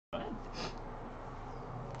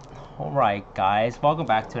Alright guys, welcome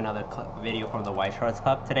back to another video from the Weiss Schwarz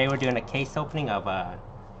Club. Today we're doing a case opening of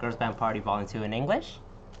Girls Band Party Volume 2 in English.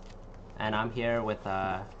 And I'm here with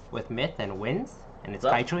Myth and Wins, and it's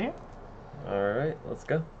Kaichu here. Alright, let's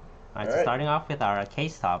go. Alright, so starting off with our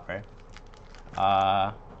case topper.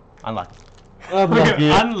 Unlucky. Unlucky.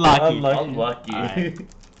 Unlucky.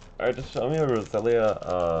 Alright, just show me a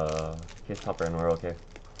Roselia case topper and we're okay.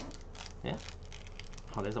 Yeah.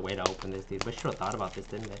 Oh, there's a way to open this, dude. We should have thought about this,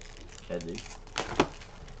 didn't they? Yeah, dude.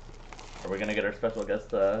 Are we gonna get our special guest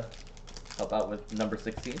to help out with number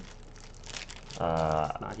 16?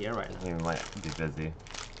 Not here right now. He might be busy.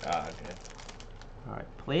 Ah, okay.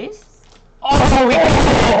 Alright, please. Oh,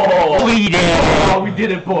 we did it! Oh, we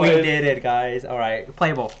did it, boys! We did it, guys. Alright,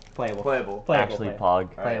 playable. Actually,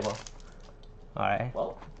 Pog. Playable. Alright.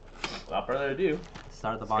 Well, without further ado,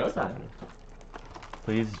 Start the box opening.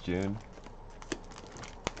 Please, June.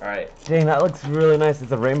 Alright. Dang, that looks really nice.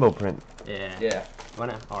 It's a rainbow print. Yeah. Yeah.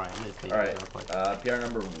 Alright, I'm just leave Alright. it real quick. PR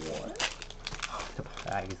number 1. The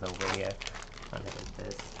bag is over here. What is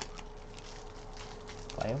this?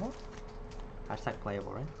 Playable? Hashtag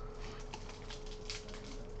playable, right?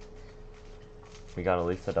 We got at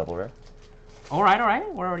least a double rare. Alright.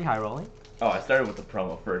 We're already high rolling. Oh, I started with the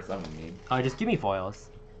promo first. I'm a meme. Oh, just give me foils.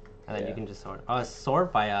 And then you can just sort. Oh,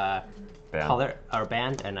 sort by Band. color or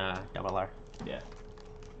band and double R. Yeah.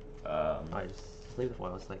 Alright, just leave the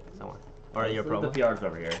foils like somewhere. Or your promo. The PR's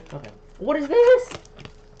over here. Okay. What is this?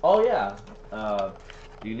 Oh, yeah.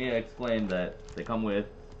 You need to explain that they come with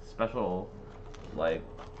special, like,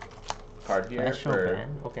 card here Special for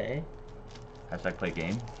band. Okay. hashtag play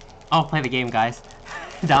game. Oh, play the game, guys.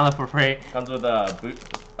 Download for free. Comes with a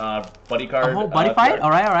buddy card. Oh, buddy fight? PR.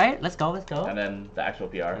 Alright. Let's go. And then the actual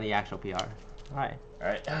PR. And the actual PR. Alright.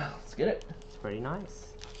 Alright, let's get it. It's pretty nice.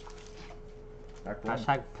 Mark 1.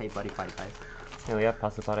 Hashtag play buddy fight, guys. Yeah, we have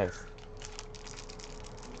Pasapares.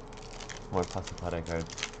 More Pasapare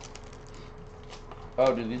cards.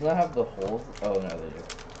 Oh, do these not have the holes? Oh, no, they do.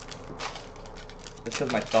 Just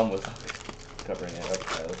because my thumb was covering it.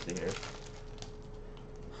 Okay, let's see here.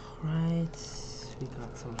 Right, we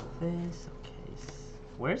got some of this. Okay,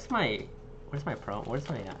 where's my promo? Where's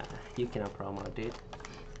my Yukina promo, dude?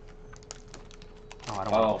 Oh, I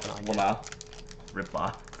don't want to open it. Well, now. Rip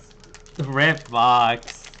box. Rip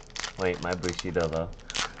box. Wait, my Bushido though.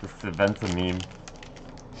 This event's a meme.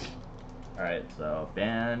 Alright, so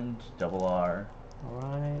band, double R.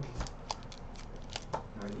 Alright.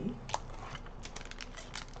 Ready?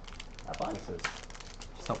 That box is.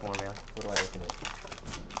 Just open one, man. What do I open it?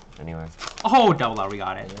 Anywhere. Oh, double R, we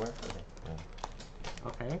got it. Anywhere?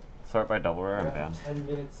 Okay. Sort by double rare and band. 10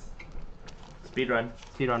 minutes. Speedrun.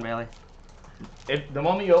 Speedrun, Bailey. If the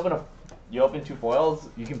moment you open 2 foils,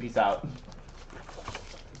 you can peace out.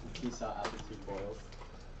 Peace out after 2 foils.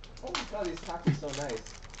 Oh my god, these packs are so nice.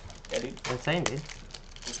 Yeah, dude. Insane, dude.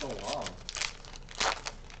 They're so long.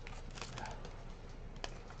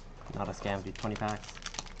 Not a scam, dude. 20 packs.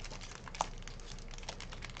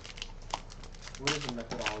 What is the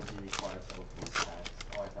methodology required to open these packs?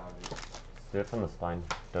 Oh, I found it. Do it from the spine.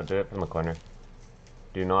 Don't do it from the corner.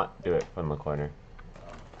 Do not do it from the corner.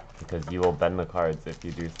 Because you will bend the cards if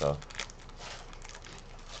you do so.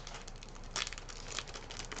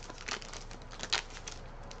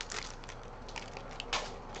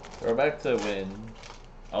 We're about to win.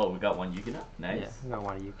 Oh, we got one Yukina. Nice. Yeah, we got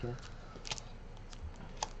one Yukina.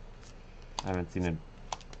 I haven't seen a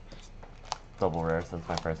double rare since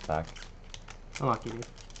my first pack. Unlucky, dude.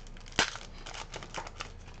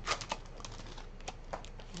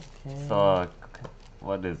 Okay. So,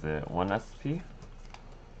 what is it? 1 SP?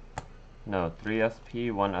 No, 3 SP,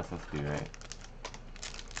 1 SSP, right?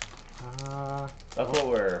 That's what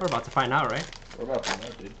we're about to find out, right? We're about to find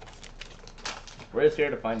out, dude. We're just here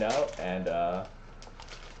to find out, and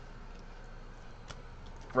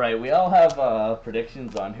right, we all have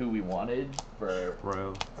predictions on who we wanted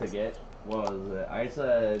to get. What was it? I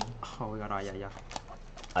said. Oh, we got Ayaya.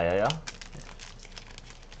 Ayaya?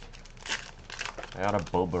 I got a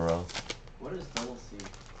Boboro. What is double C?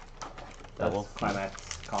 That's Double C?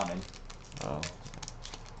 Climax common. Oh.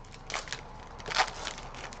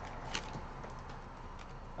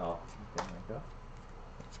 Oh, there we go.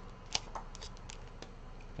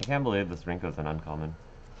 I can't believe this Rinko's an uncommon.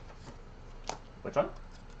 Which one?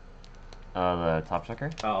 The top checker?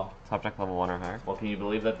 Oh, Top check level 1 or higher? well, can you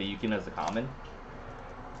believe that the Yukina is a common?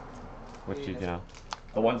 Which you know?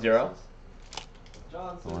 The 1-0?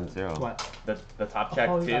 Johnson. 1-0. What? The top check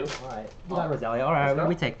Oh, too? Alright. We got Roselia. Alright, Let's go.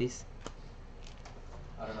 we take these.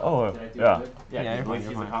 I don't know. Oh, Did I do yeah. good? Yeah, Yeah, do you you're believe fine,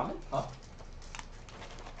 she's you're a fine. common? Oh.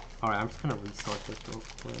 Alright, I'm just gonna resort this real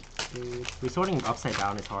quick, dude. Resorting upside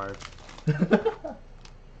down is hard. It'd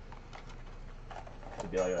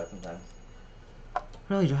be like that sometimes.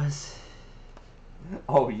 Really does.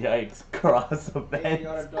 Oh yikes! Cross Hey, event. you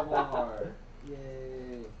got a double R. Yay.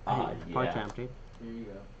 Ah, Power yeah. champ, dude. Here you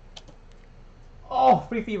go. Oh,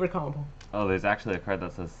 free fever combo. Oh, there's actually a card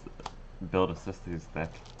that says build assist these thick.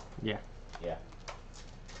 Yeah. Yeah.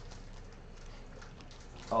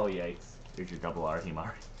 Oh yikes! Here's your double R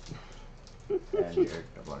Himari. And your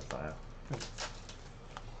double R style.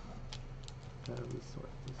 Gotta resort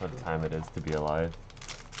this What real- time it is to be alive.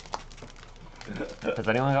 Has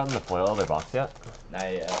anyone gotten the foil of their box yet? Not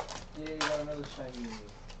yet. Yeah, you got another shiny.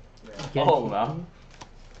 Yeah. Get Oh it. no.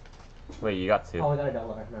 Wait, you got two. Oh, I got a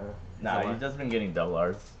double R. No. Nah, Double R. you've just been getting double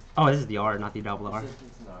R's. Oh, this is the R, not the double R.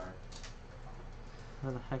 It's an R.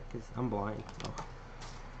 Where the heck is... I'm blind. Oh.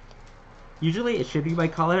 Usually it should be by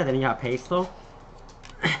color, then you got paste though.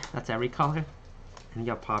 That's every color. And you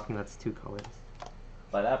got popping, that's 2 colors.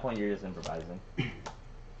 By that point, you're just improvising.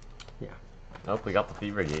 Yeah. Nope, we got the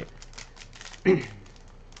fever gate.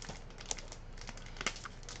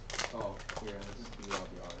 Oh, here, let's just do all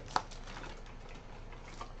the R's.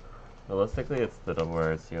 Realistically, it's the double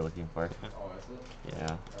R's you're looking for. Oh, is it?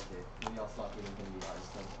 Yeah. Okay, maybe I'll stop giving him the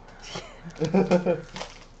R's then.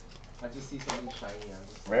 I just see something shiny, I'm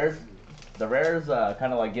just Rares? The rare's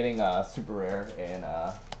kind of like getting super rare in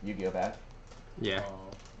Yu-Gi-Oh! Back. Yeah.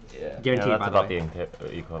 Oh, Yeah. Guaranteed, Yeah, by that's the about way.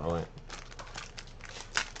 the equivalent.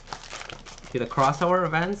 Dude, the crossover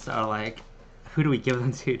events are like... Who do we give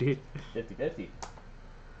them to, dude? 50-50.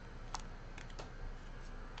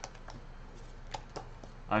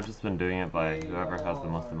 I've just been doing it by whoever has the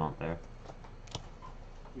most amount there.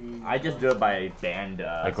 I just do it by band.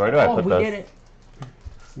 Like, where do I Oh, put we this? get it.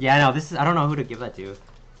 Yeah, no, this is... I don't know who to give that to.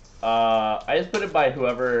 I just put it by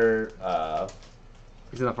whoever.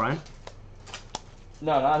 Is it the front?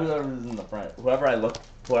 No, not whoever's in the front. Whoever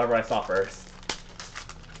I saw first.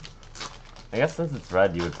 I guess since it's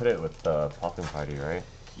red, you would put it with the popping party, right?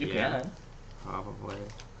 You Yeah. can. Probably.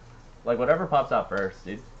 Like whatever pops out first,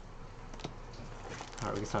 dude.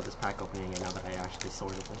 Alright, we can start this pack opening again now that I actually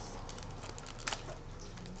sorted this.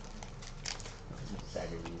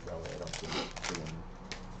 Stagger these that way I don't get freaking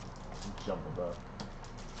jumbled up.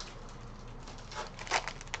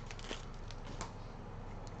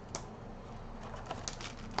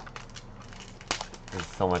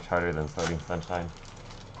 It's so much harder than sorting sunshine.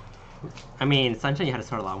 I mean, Sunshine you had to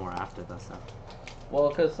sort a lot more after this, so... Well,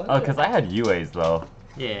 cause Oh, because I had UAs though.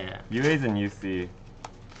 Yeah. UAs and UC.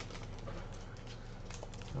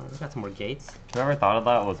 Alright, we got some more gates. Whoever thought of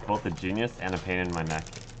that was both a genius and a pain in my neck.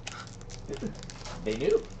 they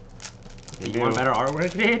knew. They You want knew- better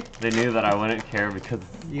artwork, dude? They knew that I wouldn't care because,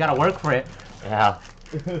 You gotta work for it. yeah.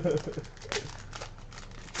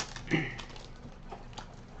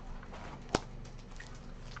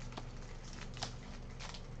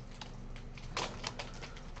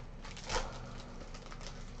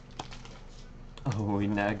 Oh, we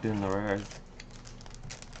nagged in the rares.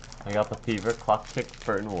 I got the fever, clock tick,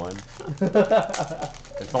 burn 1.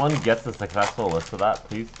 If someone gets a successful list of that,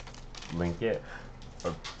 please link it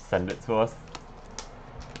or send it to us.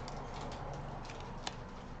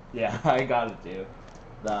 Yeah, I got it too.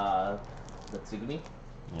 The Tsugumi.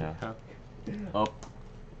 Yeah. Huh? Oh.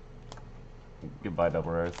 Goodbye,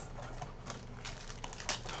 double rares.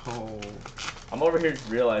 Oh. I'm over here just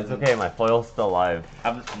realizing. It's okay, my foil's still alive.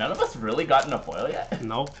 Have none of us really gotten a foil yet?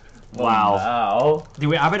 Nope. Wow. Wow.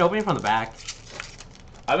 Dude, I've been opening from the back.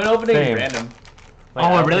 I've been opening Same. random. Wait, Oh,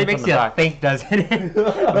 I it really opened makes from you the back. think, doesn't it?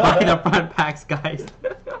 Buy the front packs, guys.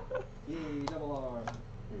 Yay, double R.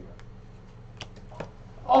 Here you go.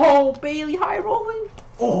 Oh, Bailey high rolling.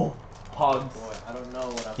 Oh, Pogs. Boy, I don't know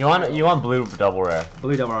what I'm You want blue double rare.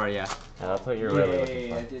 Blue double R, yeah. Yeah, that's what you're really Yay,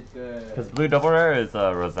 looking I for. did good. Because blue double rare is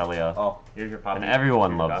Roselia. Oh, here's your pop. And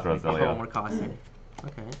everyone loves Oh, Roselia. more costly.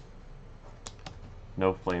 Okay.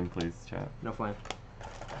 No flame, please, chat. No flame.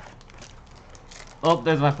 Oh,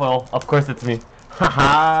 there's my foil. Of course it's me.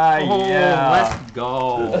 Haha, Oh, yeah. let's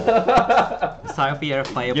go. Cyopia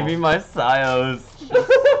playable. Give me my Sios.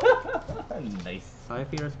 Nice.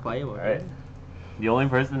 Cyopia is playable. Alright. dude. The only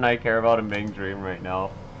person I care about in BanG Dream right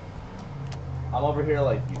now. I'm over here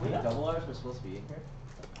like you. How many double R's were supposed to be in here?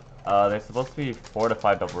 There's supposed to be 4 to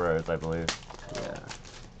 5 double rares, I believe. Yeah.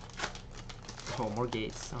 Oh, more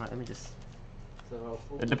gates. Alright, let me just... So,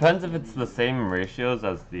 It depends if it's the same ratios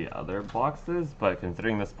as the other boxes, but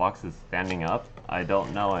considering this box is standing up, I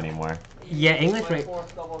don't know anymore. Yeah, English my rate...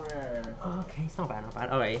 fourth double rare. Okay, it's not bad, not bad.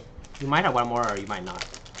 Alright. You might have one more or you might not.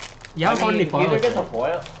 You haven't I found mean, any foils, either gets a right?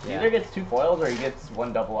 foil. He Yeah. either gets 2 foils or he gets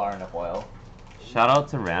 1 double R and a foil. Shout out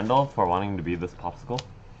to Randall for wanting to be this popsicle.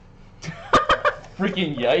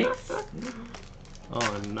 Freaking yikes!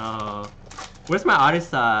 Oh no. Where's my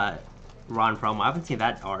artist Ron promo? I haven't seen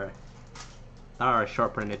that art. That art is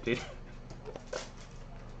short printed, dude.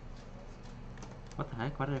 What the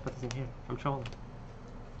heck? Why did I put this in here? I'm trolling.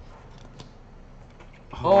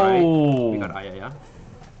 Alright. We got yeah.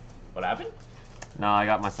 What happened? No, I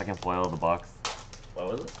got my second foil of the box.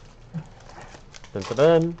 What was it? Dun, dun,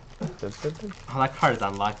 dun. Dun, dun, dun. Oh, that card is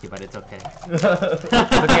unlucky, but it's okay. It's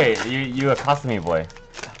okay, you accosted me, boy.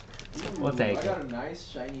 We'll take I it. got a nice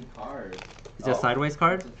shiny card. Is it a sideways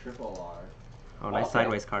card? It's a triple R. Oh, nice Okay.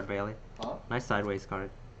 sideways card, Bailey. Huh? Nice sideways card.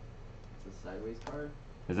 It's a sideways card.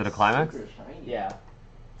 Is it a climax? Super shiny. Yeah.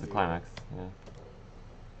 It's a climax, yeah.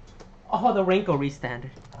 Oh, the wrinkle restandard.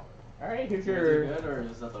 Alright, here's Is it your... good or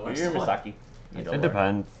is that the Here's worst your one? Misaki. It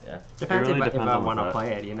depends. Yeah. Depends really if depends I on the want to set.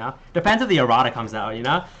 play it, you know? Depends if the errata comes out, you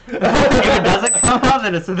know? If it doesn't come out,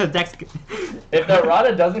 then it's the deck's... If the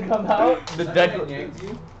errata doesn't come out, the Did I deck... get yanked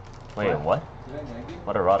you? Wait, what? Did I yank you?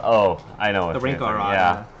 What a rod? Oh, I know what The you're wrinkle saying. errata.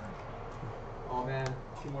 Yeah. Oh man,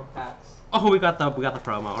 2 more packs. Oh, we got the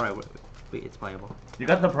promo. Alright, wait, it's playable. You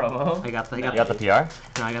got the promo? I got the... You got the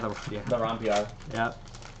PR? No, I got the... Yeah. The Ron PR. Yeah.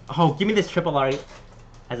 Oh, give me this triple R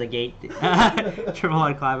as a gate. Triple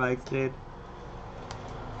R climax, dude.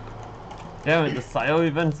 Yeah, the Sayo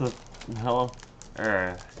event's a hell,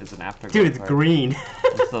 it's an afterglow Dude, it's card. green.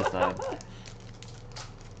 I'm so sad.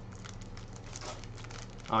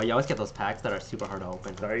 Oh, you always get those packs that are super hard to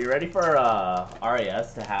open. So are you ready for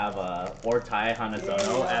RAS to have Ortai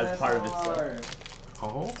Hanazono as part of its...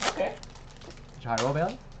 Oh? Okay. Try roll,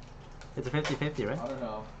 Bailey? It's a 50-50, right? I don't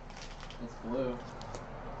know. It's blue.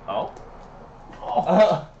 Oh?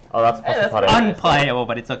 Oh, that's Hey, that's Putty. Unplayable,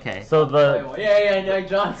 but it's okay. So the Yeah,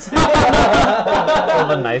 Johnson. so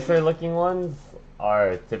the nicer looking ones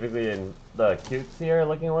are typically in the cutesier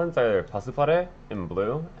looking ones are Pasupare in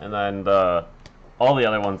blue, and then all the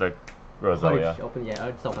other ones are Roselia. Open, yeah,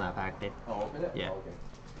 I'll just open that pack, dude. Oh, open it? Yeah. Oh, okay.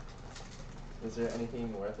 Is there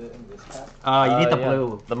anything worth it in this pack? You need the yeah.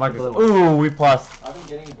 blue. The Marcus. blue one. Ooh, we plus. I've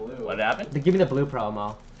been getting blue. What happened? Give me the blue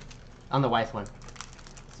promo. On the Weiss one.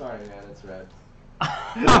 Sorry, man, it's red.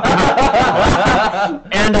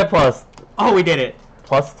 And I plus. Oh, we did it.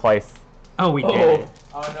 Plus twice. Oh, we did Oh. it.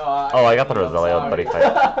 Oh no, Oh, I got the I'm Roselia sorry. buddy fight.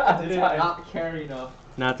 I did not carry enough.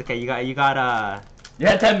 No, it's okay. You got You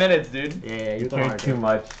had 10 minutes, dude. yeah, You you cared too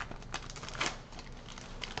much.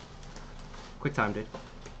 Quick time, dude.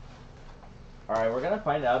 Alright, we're gonna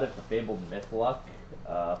find out if the Fabled Mythluck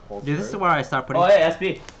pulls Dude, this is through. where I start putting Oh, hey,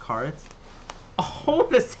 SB. cards. Oh,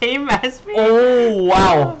 the same as me? Oh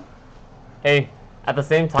wow. Hey, at the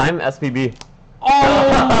same time, SPB.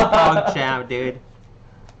 Oh, champ, dude.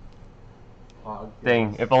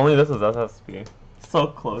 Dang, if only this was SSP. So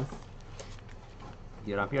close.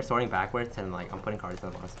 Dude, I'm here sorting backwards and like I'm putting cards in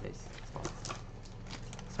the wrong space.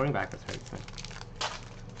 Sorting backwards hurts, man.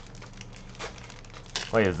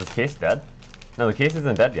 Wait, is this case dead? No, the case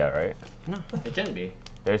isn't dead yet, right? No, It shouldn't be.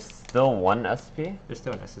 There's still one SP? there's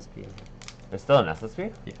still an SSP in here. There's still an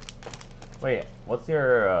SSP? Yeah. Wait, what's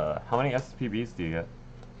your, how many SPBs do you get?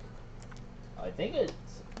 I think it's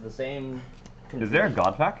the same... Is there a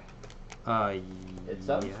God pack? It's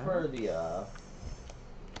up yeah. for the,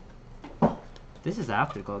 This is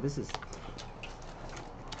Afterglow. This is.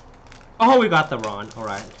 Oh, we got the Ron. All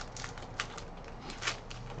right.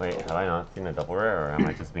 Wait, have I not seen a double rare, or am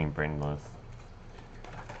I just being brainless?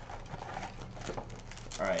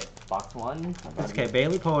 Alright, box 1. It's okay.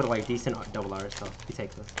 Bailey pulled like decent double R's, so he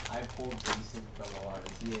takes this. I pulled decent double R's.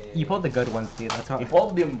 Yeah. You pulled the good ones, dude. That's how. He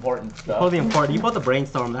pulled the important You stuff. pulled the important. You pulled the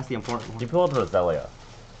brainstorm. That's the important You one. pulled Roselia.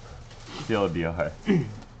 CLDR.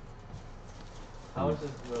 How much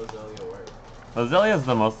does Roselia worth? Roselia is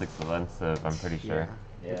the most expensive, I'm pretty sure.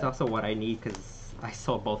 Yeah. It's Yeah. also what I need because I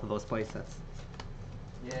sold both of those playsets.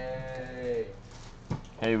 Yay.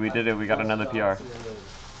 Hey, we did it, we got another PR.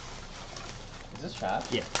 Is this chat?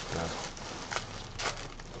 Yeah.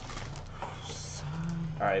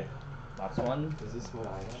 Alright, box 1. Is this what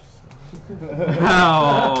I got?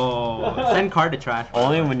 Oh, send card to trash.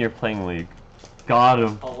 Only when you're playing League. Got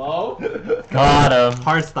him. Hello? Got him.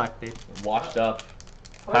 Hard stuck, dude. Washed up.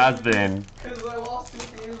 Has been. Because I lost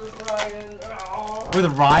 2 games with Ryan. Oh. With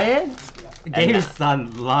Ryan? And Game's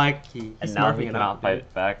unlucky. And He's now smurfing he it cannot out, fight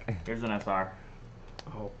dude. back. Here's an SR.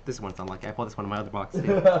 Oh, this one's unlucky. I pulled this one in my other box,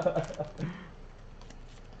 too.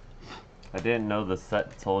 I didn't know the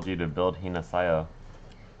set told you to build Hinasayo.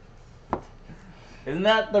 Isn't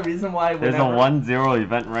that the reason why There's a whenever... 1-0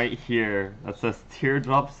 event right here that says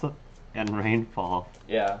teardrops and rainfall.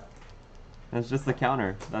 Yeah. And it's just a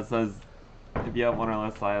counter that says if you have one or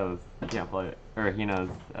less Sayos, you can't play it. or he knows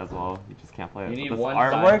as well. You just can't play it. You need But this one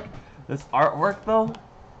artwork. side. This artwork though.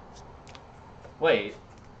 Wait,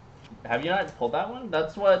 have you not pulled that one?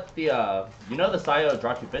 That's what the you know the Sayo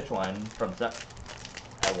Draw to Pitch one from set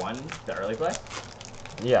one, the early play.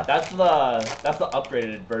 Yeah. That's the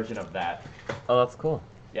upgraded version of that. Oh, that's cool.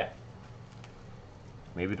 Yeah.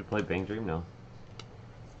 Maybe to play Bang Dream now.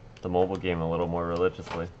 The mobile game a little more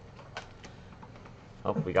religiously.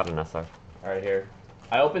 Oh, we got an SR. All right, here.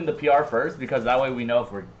 I opened the PR first because that way we know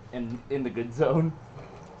if we're in the good zone.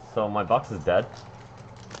 So my box is dead.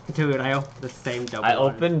 Dude, I opened the same double. I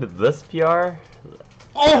opened this PR.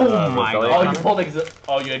 Oh my Roselia god. Oh, you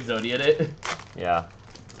pulled you Exodia'd it. Yeah.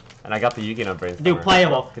 And I got the Yukino Brainstormer. Dude,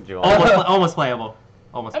 playable. Could you Almost playable.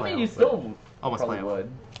 Almost I playable. mean, you still Almost probably playable.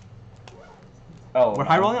 would. Oh, We're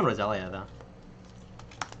high rolling on Roselia though.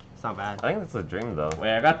 It's not bad. I think that's a dream though.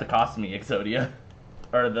 Wait, I got the Cosme Exodia.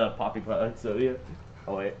 Or the Poppy Cloud Exodia.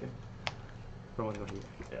 Oh, wait. Everyone's going here.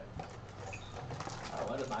 Yeah.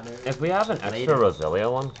 What is my name? If we have an extra Later.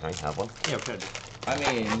 Roselia one, can I have one? Yeah, we should. I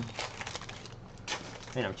mean...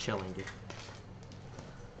 Man, I'm chilling, dude.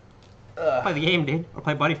 Play the game, dude. Or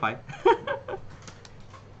play Buddy Fight.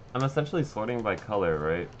 I'm essentially sorting by color,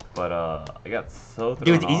 right? But I got so thrown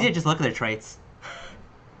Dude, it's off. easy to just look at their traits.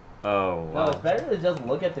 Oh, No, it's wow. better to just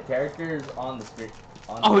look at the characters on the screen.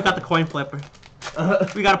 Oh, we got the coin flipper.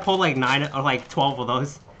 We gotta pull like 9 or like 12 of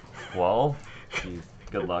those. 12? Jeez,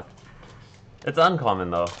 good luck. It's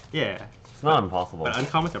uncommon though. Yeah. It's not impossible. But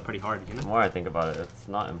uncommons are pretty hard, you The know? more I think about it, it's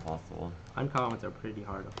not impossible. Uncommons are pretty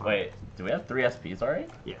hard to find. Wait, do we have 3 SPs already?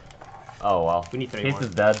 Yeah. Oh, wow. We need 3 Case more. is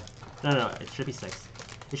dead. No, it should be 6.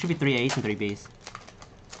 It should be 3 A's and 3 B's.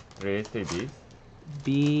 3 A's, 3 B's?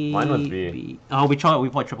 B. Mine was B. Oh, we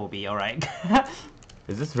played triple B, alright.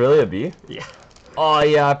 Is this really a B? Yeah. Oh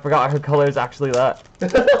yeah, I forgot her color is actually that.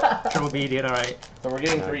 Triple B, dude, alright. So we're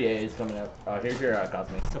getting 3 A's coming up. Here's your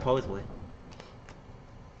Cosme. Supposedly.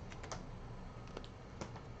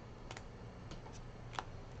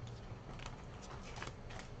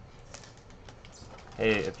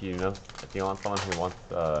 Hey, if you want someone who wants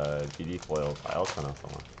GD foils, I also know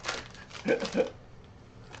someone.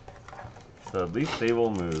 So at least they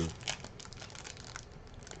will move.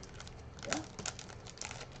 Yeah.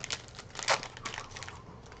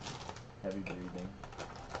 Heavy breathing.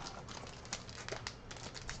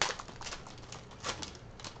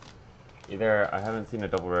 Either I haven't seen a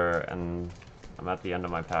double rare and I'm at the end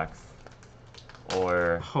of my packs,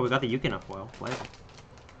 or Oh, we got the Yukino foil. Play.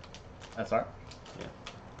 SR? Yeah.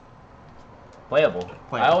 Playable.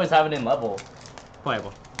 Playable. I always have it in level.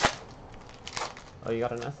 Playable. oh, you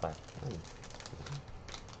got an SI. Nice.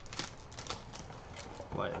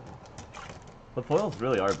 Playable. The foils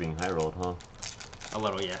really are being high rolled, huh? A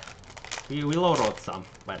little, yeah. We low rolled some,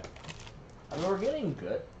 but I mean, we're getting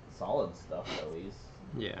good, solid stuff at least.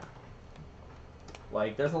 yeah.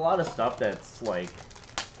 Like, there's a lot of stuff that's, like,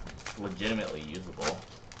 legitimately usable.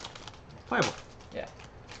 Playable. Yeah.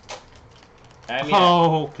 I mean,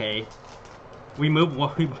 Oh, okay. We move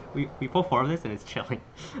what we pull 4 of this and it's chilling.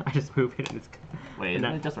 I just move it and it's. wait, and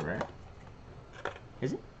isn't that- it just a rare?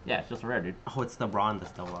 Is it? Yeah, it's just a rare, dude. Oh, it's the Braun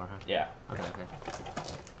that's double R, huh? Yeah. Okay.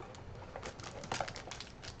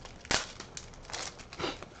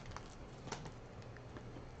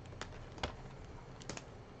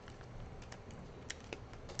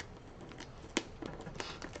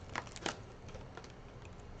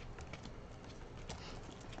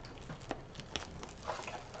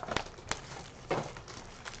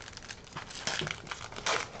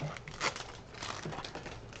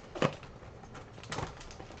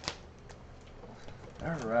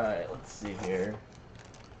 Alright, let's see here.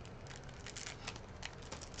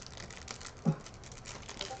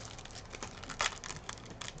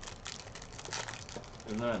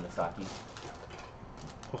 Isn't there a Misaki?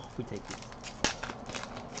 Oh, we take these.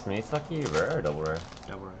 Misaki rare or double rare?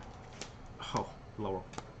 Double R. Oh, lower.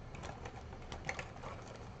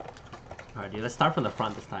 Alright, dude, let's start from the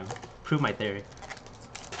front this time. Prove my theory.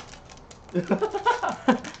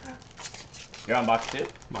 You're on box 2?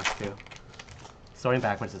 Box 2. Sorting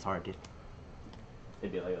backwards is hard, dude.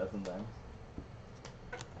 It'd be like that sometimes.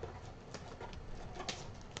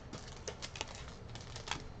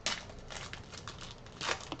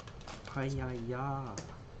 Hi-ya-ya.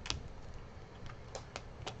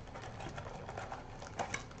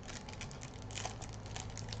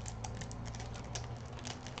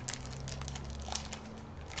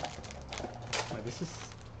 Wait, this is...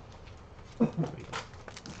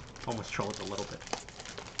 Almost trolled a little bit.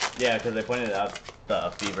 Yeah, because they pointed out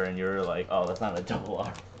the fever and you were like, oh, that's not a double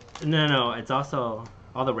R. No, it's also...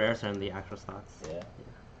 All the rares are in the actual slots. Yeah.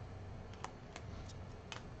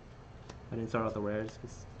 I didn't sort out the rares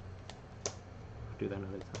because I'll do that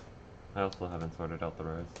another time. I also haven't sorted out the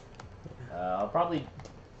rares.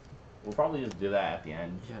 We'll probably just do that at the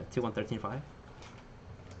end. Yeah, 2 1 13 5.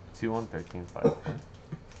 2 1 13 5.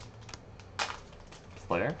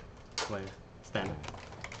 Slayer? Player. Standard.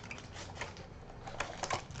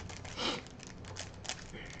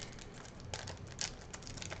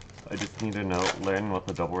 I just need to learn what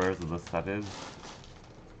the double rares of the set is.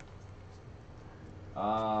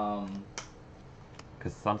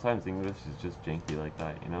 Because sometimes English is just janky like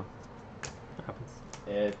that, you know? What happens?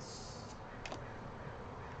 It's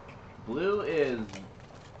blue is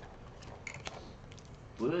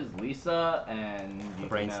Lisa and you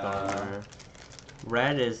Brainstormer.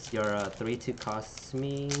 Red is your 3/2 costs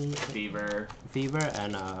me Fever.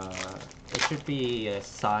 and it should be a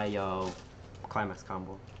Sayo climax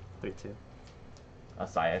combo. 3/2. A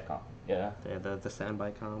Sayaka. Yeah. Yeah, the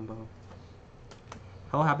standby combo.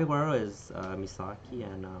 Hello Happy World is Misaki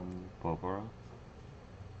and Boboro?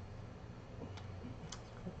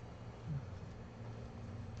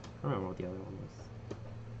 I don't remember what the other one was.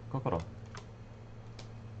 Kokoro.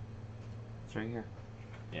 It's right here.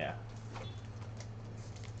 Yeah.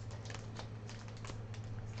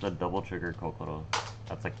 It's the double trigger Kokoro.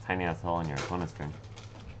 That's like tiny as hell on your opponent's turn.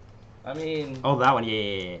 I mean, Oh, that one,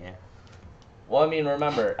 yeah. well, I mean,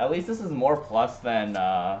 remember, at least this is more plus than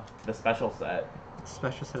the special set,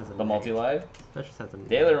 Special set is a the multi-live. Special set's a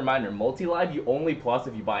Daily reminder, multi-live you only plus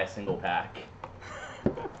if you buy a single pack.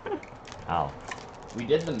 Ow. We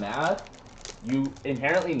did the math. You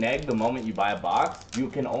inherently neg the moment you buy a box. You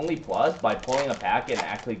can only plus by pulling a pack and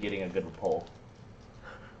actually getting a good pull.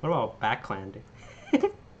 What about backclan,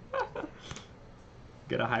 dude?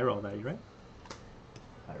 Get a high roll value, right?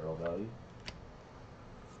 High roll value.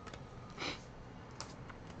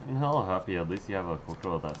 I'm hella happy, at least you have a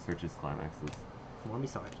Kokoro that searches climaxes. More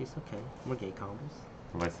Misaki's, okay. More gay combos.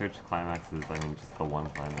 And by search climaxes, I mean just the one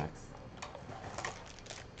climax.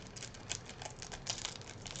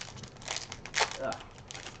 Ugh.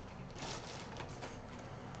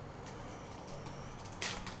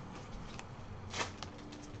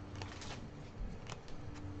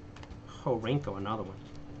 Oh, Rinko, another one.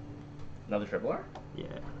 Another triple R? Yeah.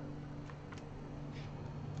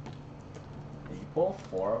 If you pull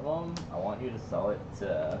 4 of them, I want you to sell it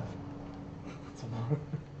to tomorrow.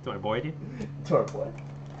 To my boy, dude. To our boy.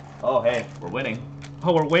 Oh, hey, we're winning.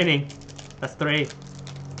 Oh, we're winning. That's 3.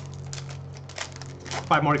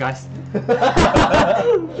 5 more, guys.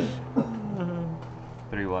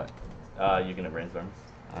 3 what? You can have brainstorms.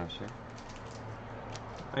 I'm sure.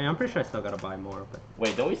 I mean, I'm pretty sure I still gotta buy more, but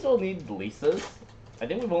Wait, don't we still need Lisa's? I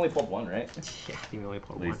think we've only pulled 1, right? yeah, I think we only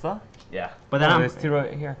put 1. Lisa? Yeah. But then I'm there's 2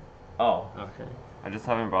 right here. Oh. okay. I just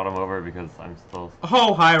haven't brought them over because I'm still...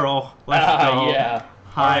 Oh, high roll. Let's go. Yeah.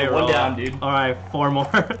 High Alright, roll. one down, dude. All right, 4 more.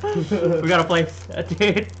 We gotta place,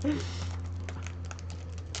 dude.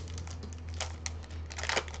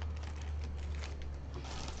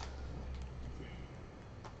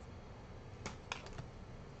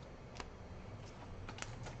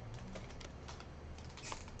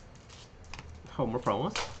 Oh, more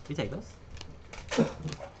promos. We take those.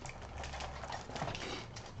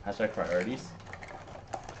 Hashtag priorities.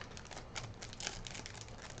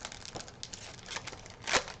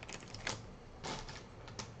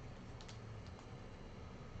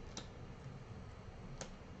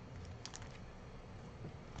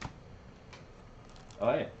 Oh,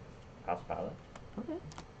 yeah. House palette. Okay.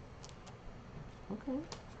 Okay.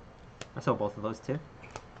 I saw both of those too.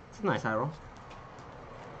 It's a nice high roll.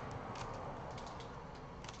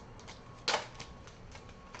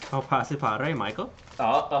 Oh, pass it, padre, Michael.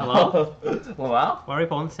 Oh, Hello? Wow. Why are we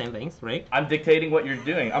pulling the same things, Rick? I'm dictating what you're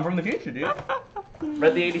doing. I'm from the future, dude.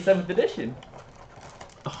 Read the 87th edition.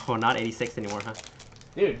 Oh, not 86 anymore, huh?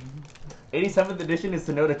 Dude, 87th edition is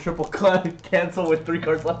to know to triple cancel with 3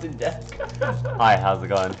 cards left in deck. Hi, how's it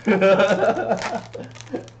going?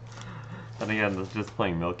 And again, it's just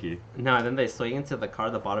playing Milky. No, and then they swing into the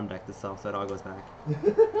card the bottom deck itself, so it all goes back.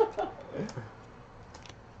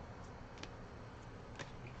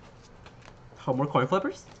 Oh, more coin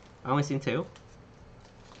flippers? I only seen 2.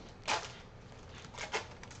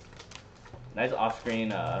 Nice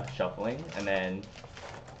off-screen shuffling, and then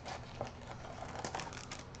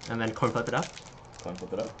Coin flip it up. coin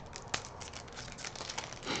flip it up.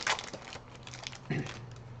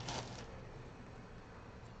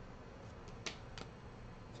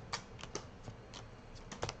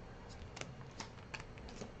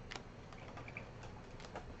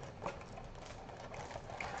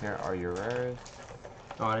 Here are your rares.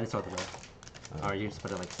 Oh, I didn't sort the rest. Or you just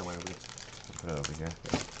put it like somewhere over here. Put it over here.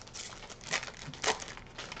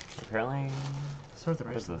 apparently. Sort the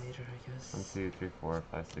What rest is this? later, I guess. 1, 2, 3, 4,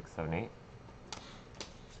 5, 6, 7, 8.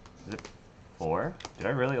 Is it 4? Did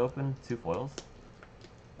I really open 2 foils?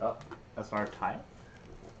 Oh, that's our tie.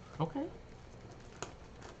 Okay.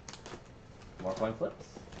 More coin flips.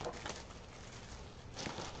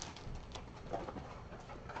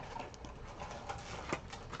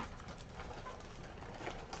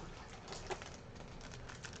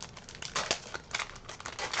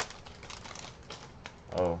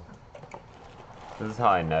 Oh. This is how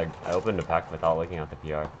I neg. I opened a pack without looking at the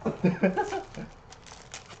PR.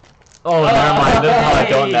 Oh, never mind. This is how I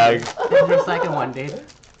don't neg. This is your second one, dude.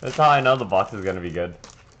 That's how I know the box is gonna be good.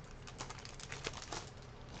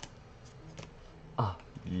 Ah,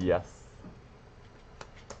 yes.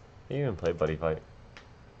 You even play Buddy Fight.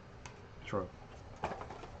 True.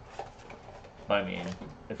 But I mean,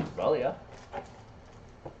 it's Relia.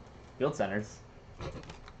 Field centers.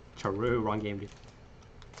 True. Wrong game, dude.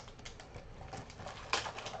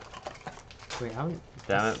 Wait, I don't.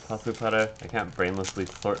 Damn it, Pasupara. I can't brainlessly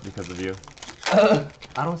sort because of you.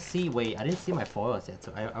 I don't see. Wait, I didn't see my foils yet,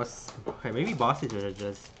 so I was. Okay, maybe boxes are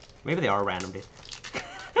just. Maybe they are random, dude.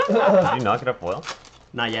 Did you not get a foil?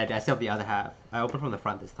 Not yet. I still have the other half. I opened from the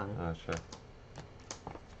front this time. Oh, sure.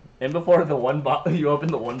 And before the one box, you open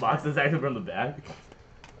the one box that's actually from the back.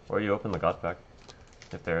 Or you open the God pack.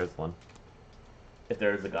 If there is one. If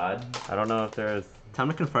there is a god. I don't know if there is. Time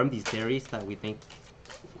to confirm these theories that we think.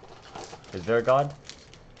 Is there a God?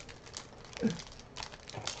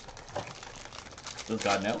 Does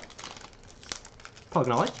God know? Full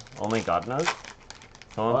knowledge? Only God knows?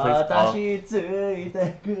 Someone please call.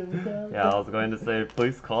 Yeah, Yeah, I was going to say,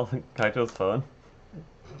 please call Kaito's phone.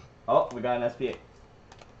 Oh, we got an SPA.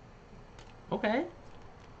 Okay.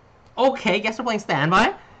 Okay, guess we're playing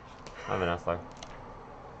standby. I'm an SR.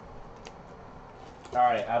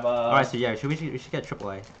 Alright, I have a... Alright, so yeah, we should get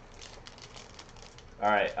AAA.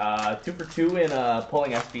 Alright, 2 for 2 in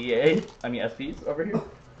pulling SPA. I mean SPs over here.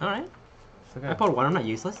 Alright. It's okay. I pulled one, I'm not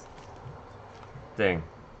useless. Dang.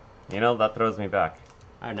 You know, that throws me back.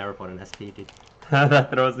 I've never pulled an SP, dude. That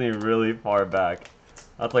throws me really far back.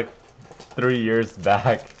 That's like 3 years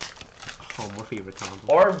back. Oh, more favorite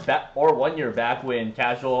combo. Or 1 year back when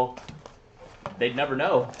casual, they'd never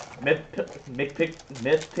know. Myth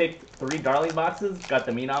picked 3 Darling boxes, got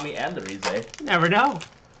the Minami and the Rize. You never know.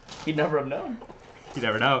 He'd never have known. You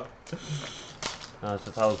never know. No, it's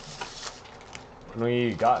just how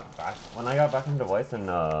when I got back into Weiss and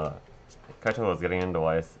Kaito was getting into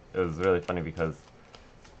Weiss, it was really funny because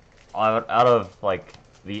out of like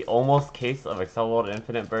the almost case of Excel World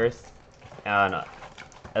Infinite Burst and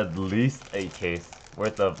at least a case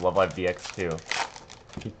worth of Love Live DX2,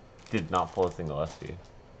 he did not pull a single SP.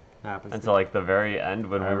 Happens. Until like the very end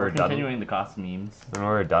when we were done. Continuing the cost memes. When we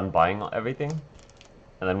were done buying everything.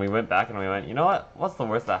 And then we went back and we went, you know what? What's the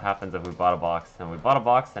worst that happens if we bought a box? And we bought a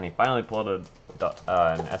box and he finally pulled an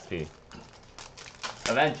SP.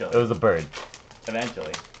 Eventually. It was a bird.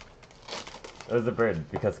 Eventually. It was a bird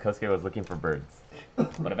because Kosuke was looking for birds.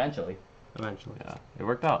 But eventually. Eventually. Yeah, it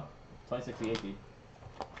worked out. 2068, dude.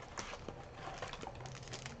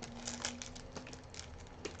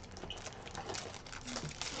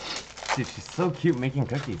 Dude, she's so cute making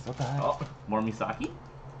cookies. What the heck? Oh, more Misaki?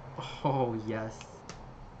 Oh, yes.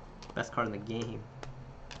 Best card in the game.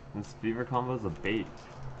 This fever combo's a bait.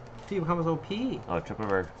 Dude, how was OP? Oh, trip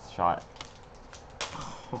over shot.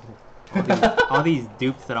 Oh, all these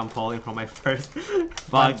dupes that I'm pulling from my first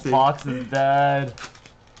My boxes. box is dead.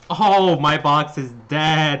 Oh, my box is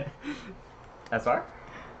dead. SR?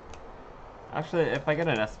 Actually, if I get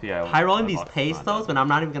an SP, I will. High rolling my these box is not pastos, dead. but I'm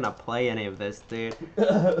not even gonna play any of this, dude.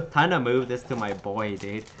 Time to move this to my boy,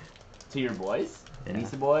 dude. To your boys? Yeah.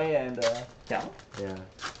 Nisa Boy and Cal? Yeah.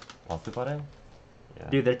 Pasupare? Yeah.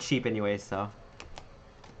 Dude, they're cheap anyway, so.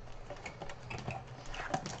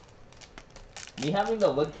 Me having to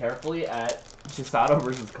look carefully at Chisato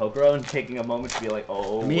versus Kokoro and taking a moment to be like,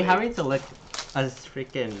 oh. Me wait. having to look as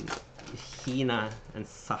freaking Hina and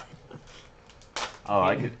Sai. Oh,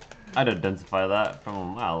 I'd identify that from a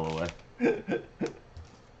mile away.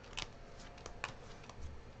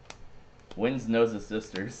 Wins knows his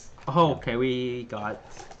sisters. Oh, okay, we got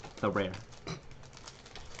the rare.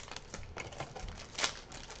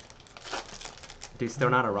 Dude, still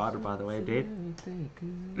not a rodder, by the way, dude.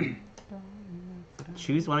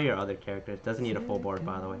 Choose one of your other characters. Doesn't need a full board,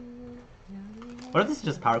 by the way. What if this is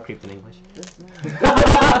just power creep in English?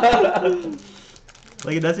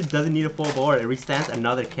 Like, it doesn't need a full board. It restands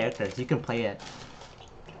another character, so you can play it.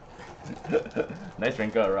 Nice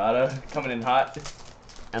Rinko Arata, coming in hot.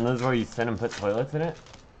 And this is where you sit and put toilets in it?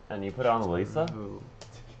 And you put it on Lisa? Ooh.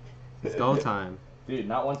 It's go time. Dude,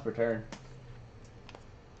 not once per turn.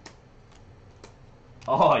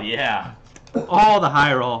 Oh, yeah. Oh, the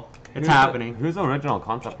high roll. It's happening. Whose original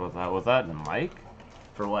concept was that? Was that Mike?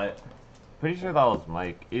 For what? Pretty sure that was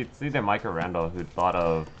Mike. It's either Mike or Randall who thought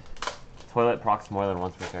of toilet procs more than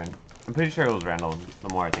once per turn. I'm pretty sure it was Randall, the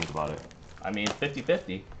more I think about it. I mean,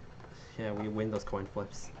 50-50. Yeah, we win those coin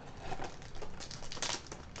flips.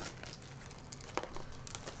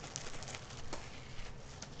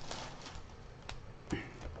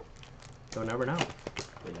 You'll never know.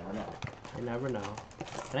 You never know. I never know.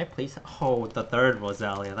 Can I please? Oh, the third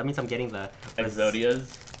Roselia. That means I'm getting the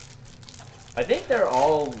Exodias. I think they're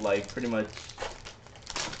all, like, pretty much...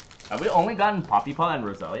 Have we only gotten Poppy Paw and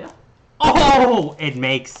Roselia? Oh, it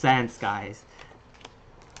makes sense, guys.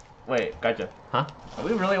 Wait, gotcha. Huh? Have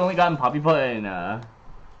we really only gotten Poppy Paw and,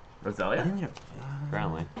 Roselia?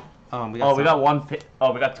 Apparently. We got We got one.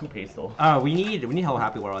 We got two pastel. we need Hello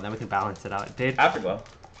Happy World, then we can balance it out, dude. Afterglow.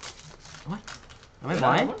 What? Am I Is that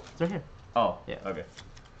blind? one? It's right here. Oh, Yeah. Okay.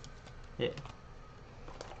 Yeah.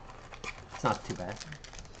 It's not too bad.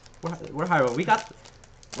 We're high roll. We got.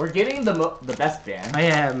 We're getting the best band. Oh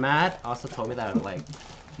yeah, Matt also told me that like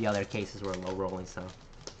the other cases were low rolling, so.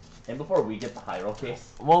 And before we get the high roll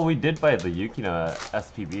case. Well, we did buy the Yukina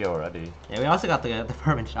SPB already. Yeah, we also got the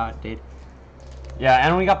permanent shot, dude. Yeah,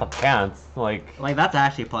 and we got the pants. Like That's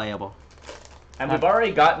actually playable. And we've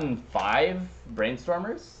already gotten 5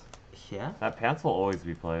 brainstormers. Yeah, that pants will always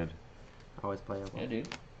be played. always playable. Yeah, dude.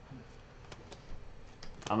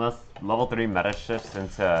 Unless level 3 meta shifts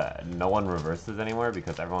into no one reverses anymore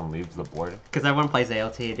because everyone leaves the board. Because everyone plays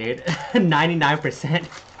AOT, dude. 99%.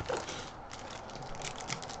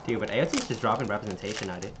 Dude, but AOT is just dropping representation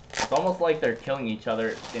now, dude. It's almost like they're killing each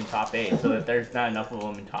other in top 8 so that there's not enough of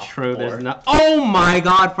them in top 4. True, there's no. Oh my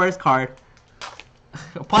god, first card.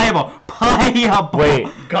 Playable. Playable. Wait,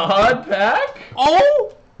 God pack?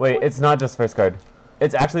 Oh! wait, it's not just first card.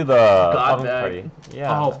 It's actually the God Fucking bag. party.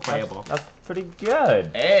 Yeah. Oh, that's- playable. That's pretty good.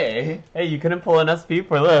 Hey. Hey, you couldn't pull an SP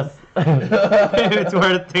for this. It's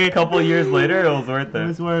worth it. A couple years later, it was worth It it.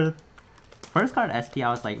 was worth. First card ST, I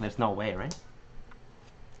was like, there's no way, right?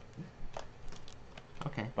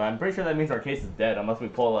 Okay. But I'm pretty sure that means our case is dead unless we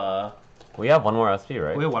pull We have one more SP,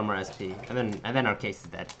 right? We have one more SP, and then our case is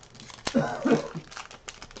dead.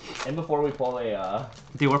 and before we pull a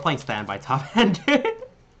Dude, we're playing standby top end, dude.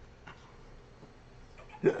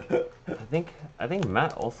 I think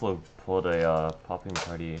Matt also pulled a popping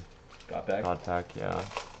party God pack. god pack, yeah.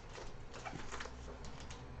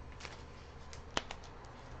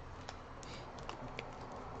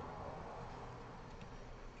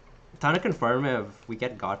 Time to confirm if we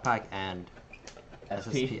get God Pack and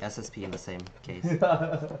SP. SSP in the same case.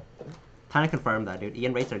 Time to confirm that, dude.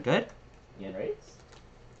 Ian rates are good. Ian rates?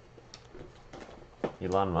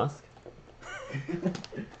 Elon Musk? Ian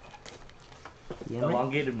rates?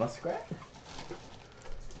 Elongated muskrat?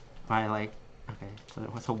 Alright, like, okay.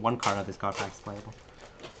 So one card of this God Pack is playable.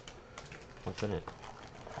 What's in it?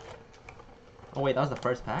 Oh wait, that was the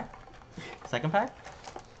first pack? Second pack?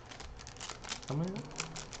 Something like that?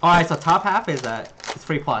 Alright, so top half is it's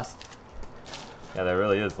free plus. Yeah, there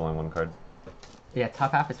really is only one card. Yeah,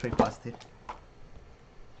 top half is free plus, dude.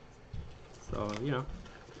 So, you know.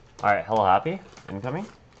 Alright, hello happy? Incoming?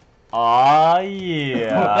 Aw,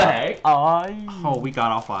 yeah. What the heck? Aw, yeah. Oh, we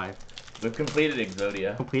got all 5. We've completed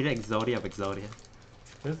Exodia. Completed Exodia of Exodia.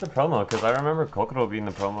 Where's the promo? Because I remember Kokoro being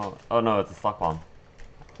the promo. Oh no, it's a stock bomb.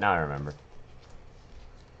 Now I remember.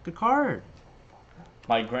 Good card.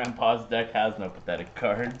 My grandpa's deck has no pathetic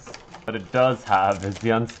cards. What it does have is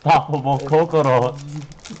the unstoppable Kokoro.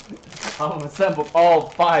 I'll assemble all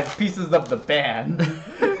 5 pieces of the band.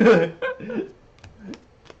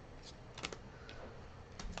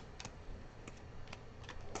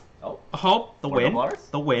 Oh, Oh, the More wind. double Rs?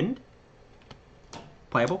 The wind.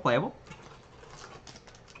 Playable, playable.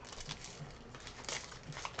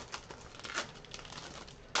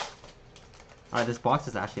 Alright, this box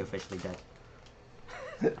is actually officially dead.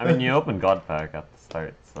 I mean, you opened God Pack at the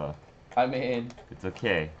start, so I mean, it's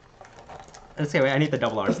okay. Let's see, wait, I need the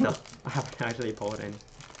double R still. I haven't actually pulled any.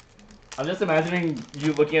 I'm just imagining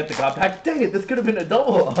you looking at the god pack. Dang it, this could have been a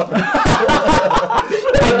double. I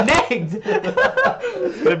negged!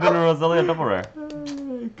 Could have been a Roselia double rare.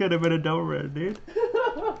 Could have been a double rare, dude.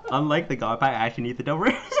 Unlike the God Pack, I actually need the double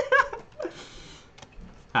rare.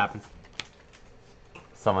 Happens.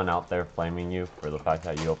 Someone out there flaming you for the fact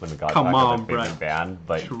that you opened a God Come Pack on, with a favorite bro. band,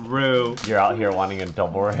 but True. you're out here wanting a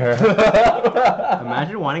double rare.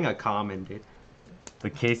 Imagine wanting a common, dude. The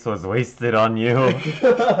case was wasted on you.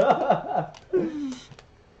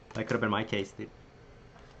 That could have been my case, dude.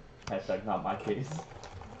 Hashtag not my case.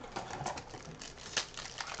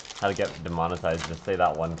 how to get demonetized, just say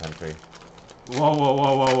that one country. Whoa, whoa,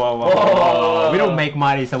 whoa, whoa, whoa, whoa, Whoa. We don't make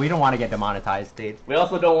money, so we don't want to get demonetized, dude. We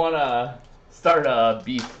also don't want to start a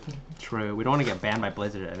beef. True. We don't want to get banned by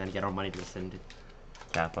Blizzard and then get our money rescinded.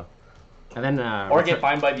 Kappa. And then Or get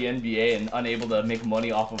fined by the NBA and unable to make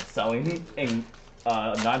money off of selling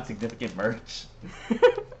non-significant merch.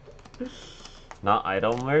 Not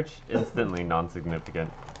idle merch, instantly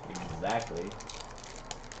non-significant. Exactly.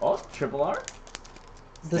 Oh, triple R?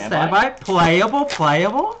 The standby, playable,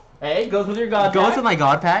 playable. Hey, goes with your god Goes pack. with my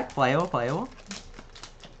god pack, playable, playable.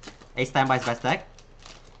 A standby's best deck.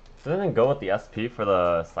 Doesn't it go with the SP for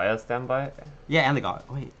the Saya standby? Yeah, and the god.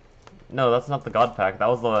 Wait. No, that's not the god pack. That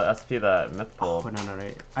was the SP that Myth Oh pulled. no,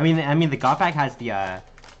 right. I mean the god pack has the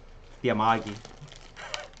Amagi.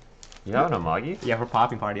 You have an Amagi? Yeah, for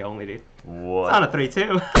popping party only, dude. What? It's on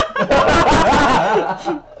a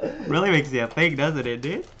 3-2. Really makes you think, doesn't it,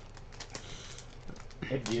 dude?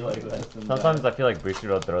 It'd be like that Sometimes I feel like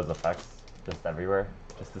Bushido throws effects just everywhere,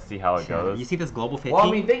 just to see how it goes. You see this global 50? Well,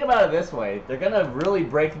 I mean, think about it this way. They're gonna really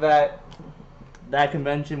break that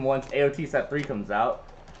convention once AOT Set 3 comes out.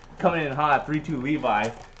 Coming in hot, 3-2 Levi.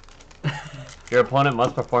 Your opponent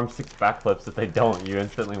must perform 6 backflips. If they don't, you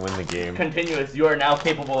instantly win the game Continuous, you are now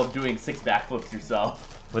capable of doing 6 backflips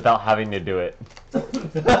yourself. without having to do it.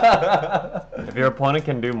 If your opponent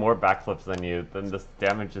can do more backflips than you, then this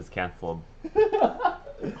damage is cancelled.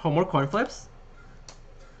 Oh, more coin flips?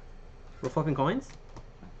 We're flipping coins?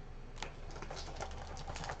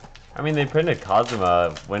 I mean, they printed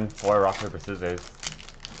Kazuma, win 4 rock, paper, scissors.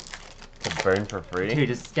 To burn for free. Dude,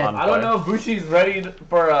 just get- on I don't play. know if Bushi's ready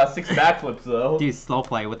for 6 backflips though. Dude, slow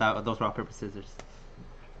play without those rock, paper, scissors.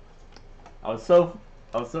 I was so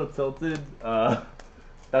tilted.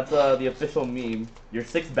 That's the official meme. You're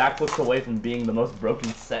 6 backflips away from being the most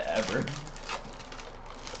broken set ever.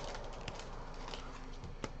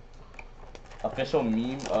 Official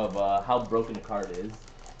meme of how broken a card is.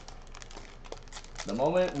 The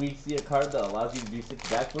moment we see a card that allows you to do 6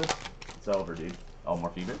 backflips, it's over, dude. Oh,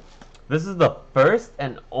 more fever? This is the first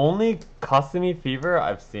and only Kasumi Fever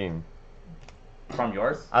I've seen. From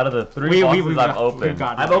yours? Out of the 3 boxes I've opened.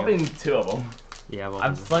 I've opened 2 of them. Yeah, well,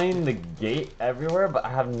 I'm slaying the gate everywhere, but I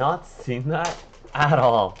have not seen that at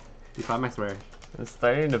all. Dude, 5max rare. It's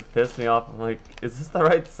starting to piss me off. I'm like, is this the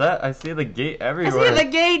right set? I see the gate I everywhere. see the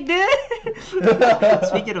gate, dude!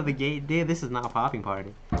 Speaking of the gate, dude, this is not a popping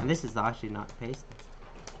party. And this is actually not pasted.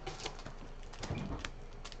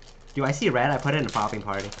 Dude, I see red, I put it in a popping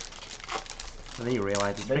party. And then you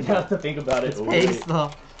realize it's Then you paste. have to think about it. It's Ooh, paste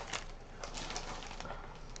though.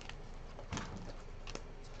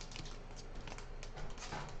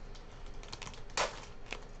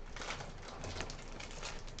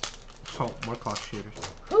 Oh, more clock shooters.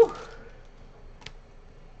 Whew.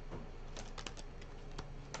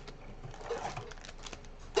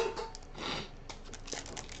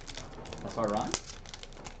 That's our run?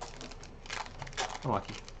 I'm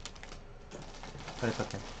lucky. But it's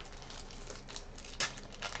okay.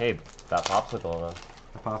 Hey, that popsicle though.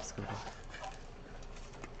 The popsicle.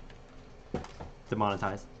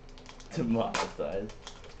 Demonetized. Demonetized.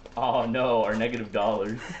 Oh no, our negative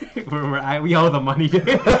dollars. we owe the money.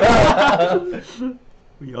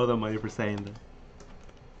 We owe the money for saying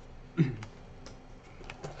that.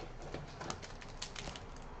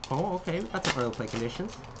 Oh, okay. That's early play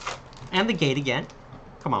conditions. And the gate again.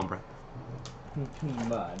 Come on, bro.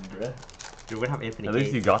 Come on, bruh. Dude, we have infinite At least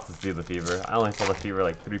gates. you got to see the fever. I only saw the fever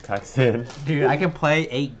like 3 packs in. Dude, I can play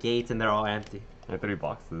 8 gates and they're all empty. Like 3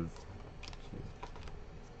 boxes.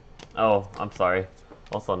 Oh, I'm sorry.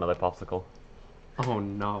 Also another popsicle. Oh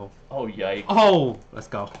no. Oh yikes. Oh! Let's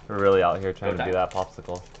go. We're really out here trying to Okay. do that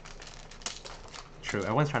popsicle. True,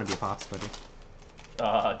 everyone's trying to be a pop splitter.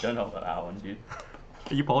 Don't know about that one, dude.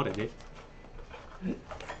 You pulled it, dude.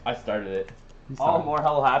 I started it. You Oh, started. more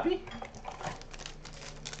Hello Happy?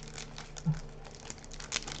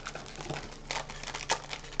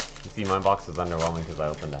 You see, my box was underwhelming because I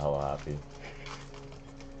opened a Hello Happy.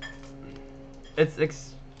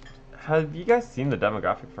 Have you guys seen the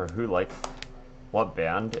demographic for who likes what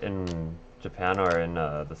band in Japan or in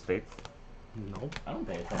the States? Nope. I don't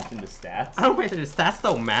pay attention to stats. I don't pay attention. Stats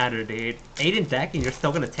don't matter, dude. 8 in deck and you're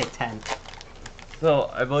still gonna take 10.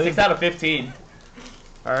 So, I believe... 6 out of 15.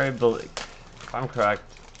 I believe... If I'm correct,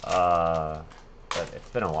 but it's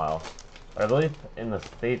been a while. But I believe in the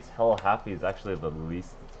States, Hello Happy is actually the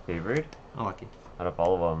least favored Oh, lucky. out of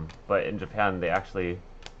all of them. But in Japan, they actually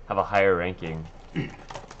have a higher ranking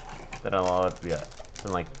than a lot of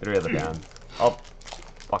than like 3 of the bands. Oh,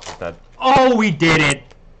 box is dead. Oh, we did it!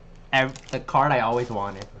 The card I always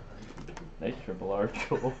wanted. Nice triple R,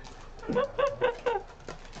 Joel.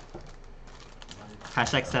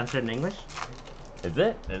 Hashtag censored in English? Is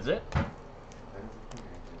it? Is it?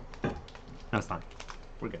 No, it's not.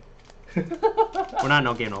 We're good. We're not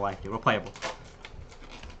no game, no life, dude. We're playable.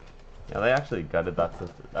 Yeah, they actually gutted that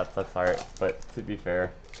sucks art, but to be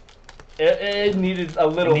fair, It needed a it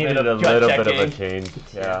little needed bit a of gut little bit of a checking. change.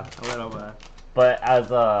 Yeah. A little But as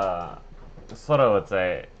Soto would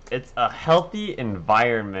say, it's a healthy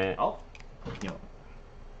environment. Oh. Yo.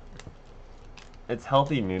 It's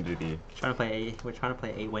healthy nudity. We're trying to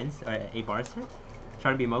play 8 wins, or 8 bars here.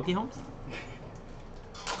 Trying to be Moki Holmes.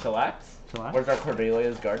 Chillax? Chillax? Where's our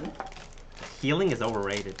Cordelia's garden? Healing is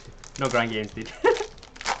overrated. No grind games, dude.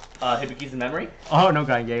 Hibikis in memory? Oh, no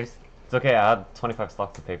grind games. It's okay, I had 25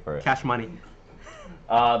 stocks to pay for it. Cash money.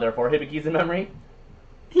 Therefore Hibikis in memory?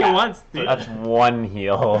 He wants, dude. That's one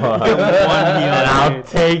heal. One heal, And I'll dude.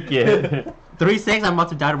 take it. 3-6, I'm about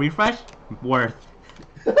to die to refresh. Worth.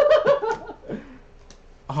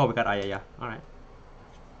 Oh, we got yeah. Alright.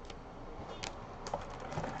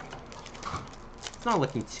 It's not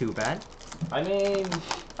looking too bad. I mean,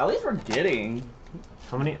 at least we're getting.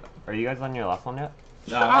 How many? Are you guys on your last one yet?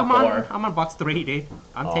 No, I'm I'm on 4. I'm on box 3, dude.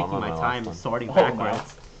 I'm Oh, taking I'm on my my last time one. sorting Oh, backwards. no.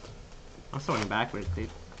 I'm sorting backwards, dude.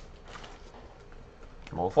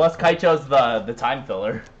 Plus, Kaicho's the time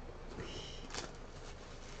filler.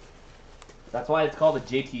 That's why it's called a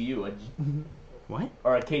JTU, What?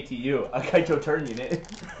 or a KTU, a Kaicho turn unit.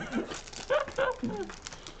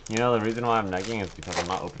 You know, the reason why I'm negging is because I'm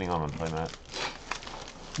not opening on playmat.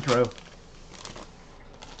 True.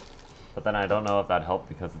 But then I don't know if that helped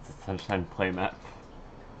because it's a Sunshine playmat.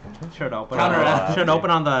 Should open. Counteractive. Should open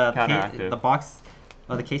on the Counteractive. the box,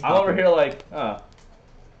 or the case. I'm over here like,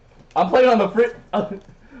 I'm playing on the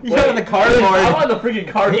You're on the cardboard. I'm on the freaking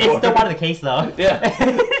cardboard. It's still part of the case, though.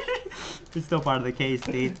 Yeah. It's still part of the case,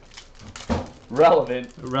 dude.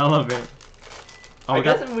 Relevant. Relevant. Oh, I we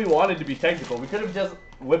guess got. if we wanted to be technical, we could have just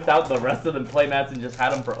whipped out the rest of the playmats and just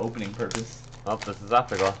had them for opening purpose. Oh, this is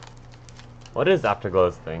Afterglow. What is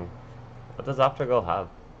Afterglow's thing? What does Afterglow have?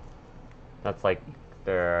 That's like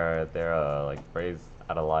their like phrase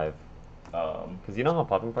at a live. Cause you know how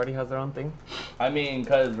Popping Party has their own thing? I mean,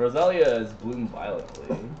 cause Roselia is bloomed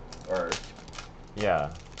violently, or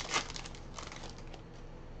Yeah.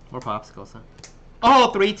 More popsicles, huh?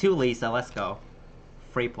 Oh, 3-2 Lisa. Let's go.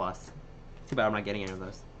 Free plus. Too bad I'm not getting any of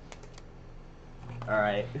those. all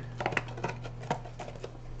right.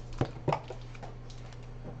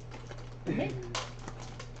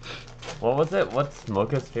 What was it? What's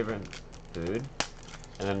Mocha's favorite food?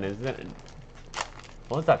 And then isn't it?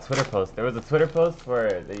 What was that Twitter post? There was a Twitter post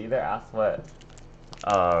where they either asked what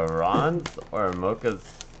Ron's or Mocha's.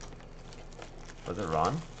 Was it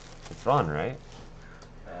Ron? It's Ron, right?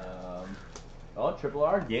 Oh, triple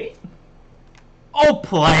R gate. Oh,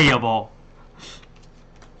 playable.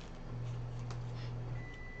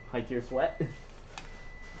 Hike your sweat.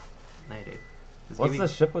 Nah, dude. Just What's give the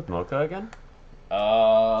me- ship with Mocha again?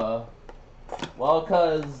 Well,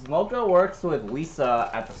 cause Mocha works with Lisa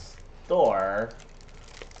at the store.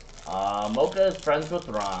 Mocha is friends with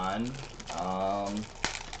Ron.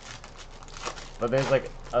 But there's like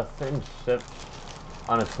a certain ship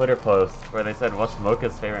on a Twitter post where they said what's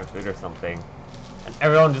Mocha's favorite food or something. And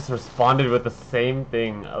everyone just responded with the same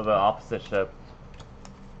thing of the opposite ship.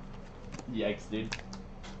 Yikes, dude.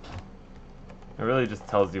 It really just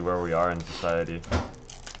tells you where we are in society.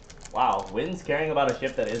 Wow, Wynn's caring about a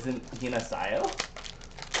ship that isn't Hina Sayo?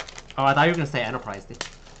 Oh, I thought you were gonna say Enterprise, dude.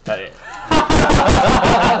 That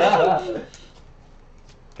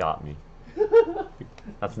got me.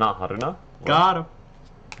 That's not Haruna? What? Got him.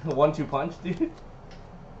 1-2 punch, dude.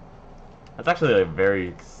 That's actually a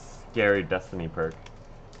very scary Destiny perk.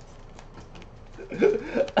 Now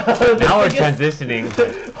we're transitioning.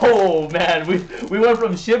 Oh man, we went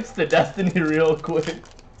from ships to Destiny real quick.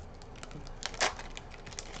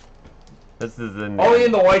 This is in Only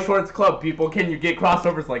in the Weiss Schwarz Club, people, can you get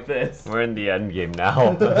crossovers like this. We're in the end game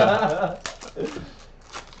now.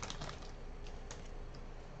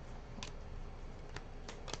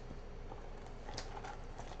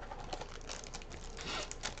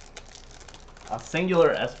 A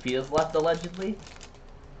singular SP is left, allegedly.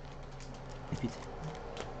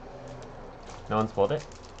 No one's pulled it?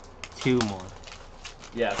 2 more.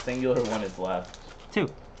 Yeah, singular one is left. 2.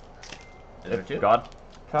 Is there It's two? God.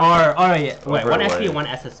 Or yeah. Wait, 1 SP Overlay. and 1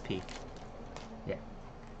 SSP. Yeah.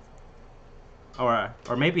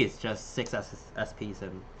 Or maybe it's just 6 SPs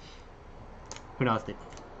and who knows, dude.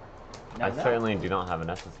 No, I no. certainly do not have an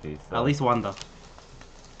SSP. So. At least 1 though.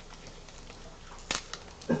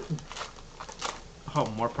 Oh,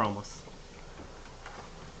 more promos.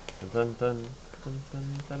 Dun, dun, dun, dun,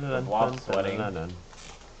 dun, dun, dun, Blob dun, sweating. dun, dun, dun.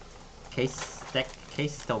 Case stick.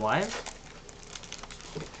 Case still live?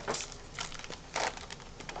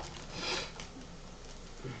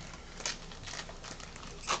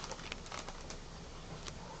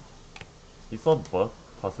 You sold both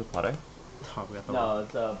Pasu Pare? Oh, we got the No,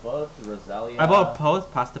 it's both Rosalia. I bought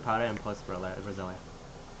post pasta pata and post Rosalia.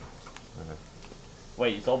 Okay.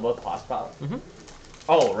 Wait, you sold both pasta? Mm-hmm.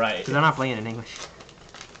 Oh, right. Because they're not playing in English.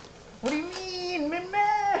 What do you mean,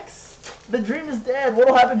 Min-Max? The dream is dead.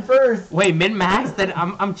 What'll happen first? Wait, min-max? Then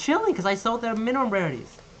I'm chilling because I sold the minimum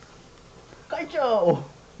rarities. Kaicho!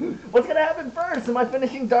 What's gonna happen first? Am I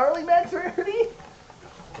finishing Darling Max rarity?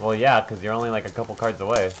 Well, yeah, because you're only like a couple cards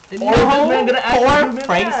away. Or is this man gonna actually do Four min-max?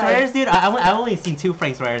 Frank's rares, dude. I've only seen 2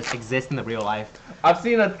 Frank's rares exist in the real life. I've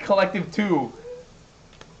seen a collective 2.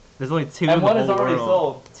 There's only 2 And in the one whole is already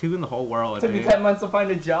world. sold. 2 in the whole world, Took me dude. 10 months to find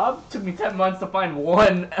a job. Took me 10 months to find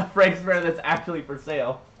one Frank's rare that's actually for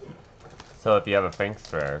sale. So if you have a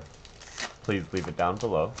Frank's rare, please leave it down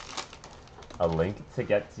below. A link to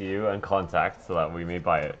get to you and contact so that we may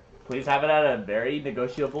buy it. Please have it at a very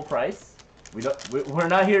negotiable price. We're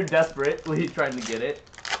not here desperately trying to get it.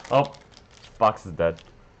 Oh, box is dead.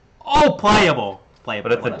 Oh, playable. Playable.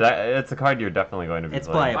 But it's a card you're definitely going to be It's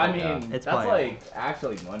playing. playable. I mean, It's that's playable. like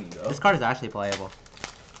actually money though. This card is actually playable.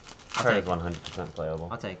 I'll Card take is it. 100% playable.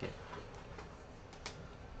 I'll take it.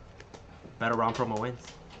 Better ROM promo wins.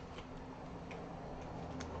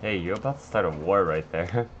 Hey, you're about to start a war right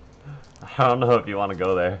there. I don't know if you want to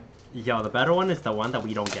go there. Yo, the better one is the one that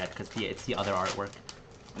we don't get because it's the other artwork.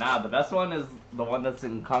 Nah, the best one is the one that's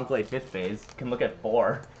in Conclave 5th phase. Can look at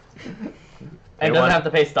 4. And doesn't one- have to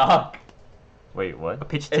pay stock. Wait, A what?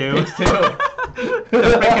 pitch It 2. picks 2.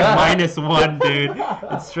 Freaking -1, dude.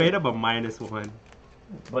 It's straight up a -1.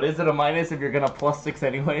 But is it a minus if you're gonna +6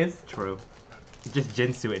 anyways? True. Just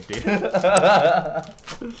Jinsu it, dude.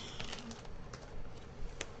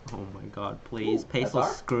 Oh my god, please. Peso's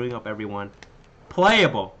SR? screwing up everyone.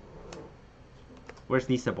 Playable! Where's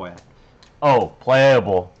Nisa Boy at? Oh,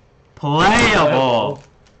 playable. Playable!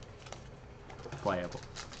 Playable.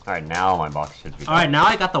 Alright, now my box should be Alright, now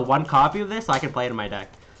I got the 1 copy of this so I can play it in my deck.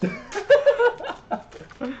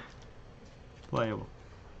 Playable.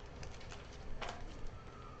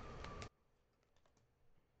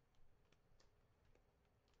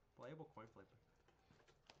 Playable coin flip.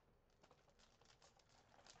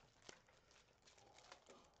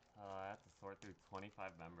 I have to sort through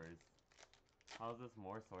 25 members. How is this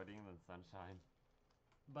more sorting than Sunshine?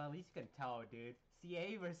 But at least you can tell, dude.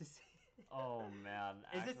 CA versus Oh man.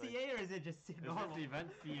 Is it CA or is it just normal? Is this event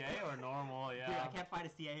CA or normal? Yeah. Dude, I can't find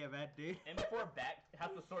a CA event, dude. And before back,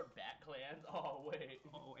 have to sort back clans. Oh wait.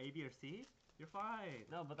 Oh, A, B, or C? You're fine.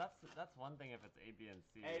 No, but that's one thing if it's A, B, and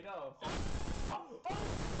C. Hey, no.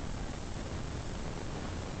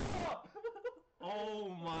 Oh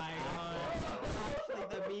my god.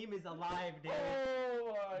 Actually, the meme is alive, dude.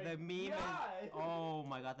 Oh my The meme God. is. Oh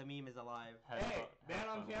my god, the meme is alive. Hey, man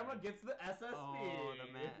on camera gets the SSB. Oh,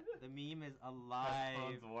 the meme is alive.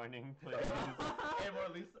 Headphones warning, please. Hey, more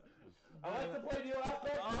Lisa. I like to play new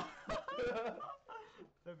aspect.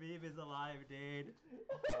 The meme is alive, dude.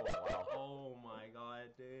 Oh, wow. Oh my god,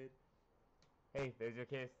 dude. Hey, there's your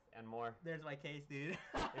case and more. There's my case, dude.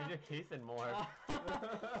 There's your case and more.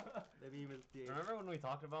 The meme is, dude. Remember when we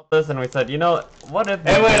talked about this and we said, you know, what if?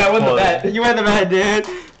 Hey, wait, I won the bet. You won the bet, dude.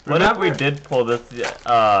 What if we did pull this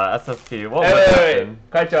SSP? What Hey, would wait. happen?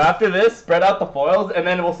 Kaicho, after this, spread out the foils, and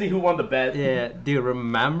then we'll see who won the bet. Yeah, dude,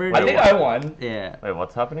 remember? I think I won. Yeah. Wait,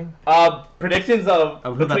 what's happening? Predictions of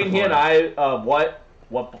who got between the he and foils. I of what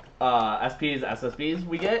SPs, SSBs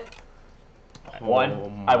we get. One, Oh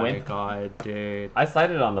I my win. god, dude. I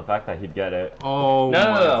sided on the fact that he'd get it. Oh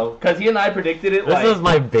No, because he and I predicted it This like. is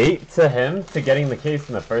my bait to him to getting the case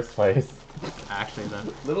in the first place. Actually, then.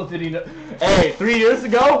 Little did he know. Hey, 3 years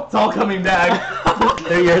ago, it's all coming back.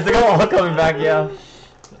 3 years ago, all coming back, yeah.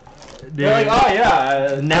 They're like, oh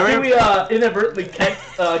yeah, Never- never we inadvertently kicked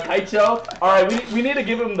Kaicho. All right, we need to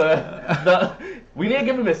give him we need to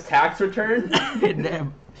give him his tax return.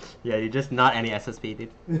 Yeah, you're just not any SSP,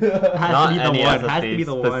 dude. Not Not to be the any one. SSP, Has to be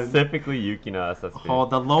the one. specifically Yukino SSP. Oh,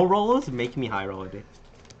 the low rollers make me high roller, dude.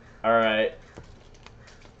 All right.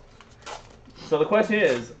 So the question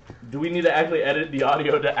is, do we need to actually edit the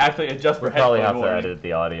audio to actually adjust for We probably headphone have to warning? edit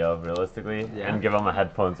the audio realistically Yeah. and give him a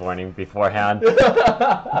headphones warning beforehand.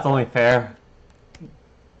 It's only fair.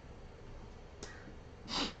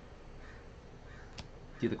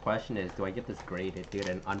 Dude, the question is, do I get this graded, dude,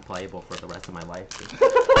 and unplayable for the rest of my life, dude?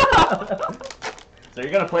 So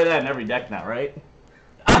you're gonna play that in every deck now, right?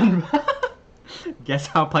 Guess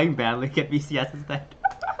how I'm playing BanG at VCS instead.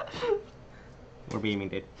 We're memeing,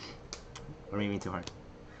 dude. We're memeing too hard.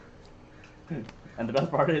 And the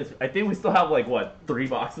best part is, I think we still have like what, 3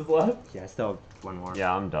 boxes left. Yeah, still one more.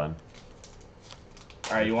 Yeah, I'm done.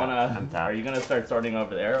 All right, you wanna? I'm tapped. Are you gonna start sorting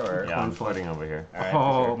over there or? Yeah, I'm Conflict. sorting over here. All right,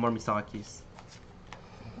 Oh, for sure. more Misakis.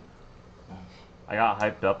 I got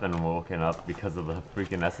hyped up and woken up because of the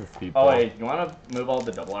freaking SSD. Oh wait, you wanna move all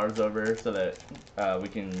the double R's over so that we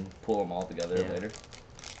can pull them all together Yeah. later?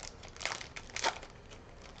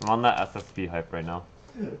 I'm on that SSD hype right now.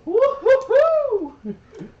 Woo-hoo-hoo!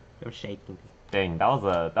 I'm shaking. Dang, that was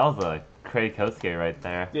a Craig Kosuke right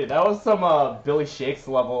there. Dude, that was some Billy Shakes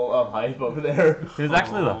level of hype over there. He was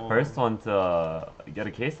actually the Oh. first one to get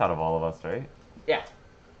a case out of all of us, right? Yeah.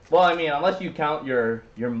 Well, I mean, unless you count your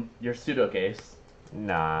pseudo case.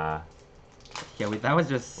 Nah. Yeah, that was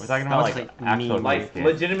just. We're talking that about, was like, just actual mean. Like, Yes.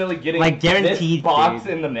 legitimately getting Like, guaranteed, this box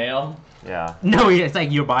dude. in the mail. Yeah. No, it's like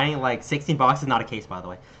you're buying like 16 boxes, not a case, by the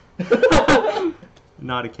way.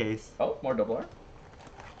 Not a case. Oh, more double R.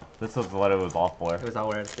 This was what it was all for. It was all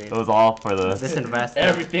worth it. It was all for this. This investment.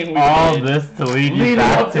 Everything we All did this to lead you leading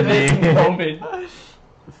back up to to this me. moment.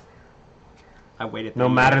 I waited. No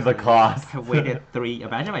 3 matter years. the cost. I waited 3.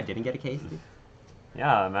 Imagine if I didn't get a case. Dude.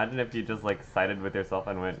 Yeah, imagine if you just like sided with yourself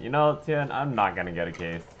and went, you know, Tian, I'm not gonna get a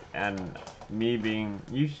case. And me being,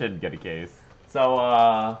 you should get a case. So,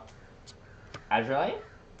 Azrael,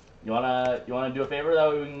 you wanna do a favor that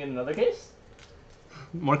way we can get another case?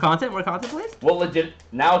 More content, please. Well, legit.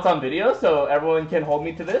 Now it's on video, so everyone can hold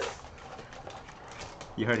me to this.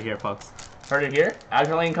 You heard it here, folks. Heard it here.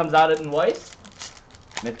 Azrael comes out in Weiss.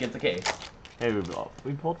 Myth gets a case. Hey,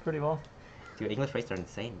 we pulled pretty well. Dude, English rates are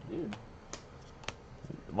insane. Dude.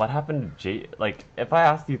 What happened to J? Like, if I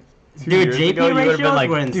asked you 2 Dude, years JP ago, you would have been ratios like,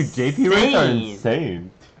 were dude, JP rates are insane.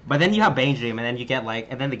 insane. But then you have BanG Dream, and then you get like,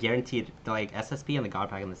 and then the guaranteed like SSP and the God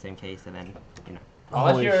Pack in the same case, and then you know.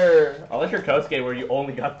 Unless Holy you're Kosuke where you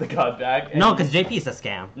only got the god bag. and- No, because JP is a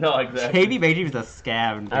scam. No, exactly. JP BanG Dream is a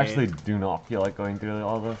scam. Dude. I actually do not feel like going through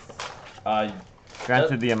all this. Uh,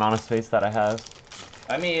 Granted, the amount of space that I have.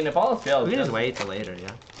 I mean, if all else fails, we can just wait till later.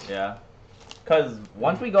 Yeah. Yeah. Because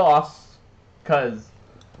once we go off, because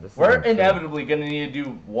This is we're insane. inevitably gonna need to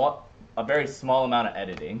do a very small amount of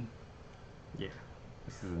editing Yeah.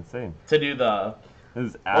 This is insane. to do the.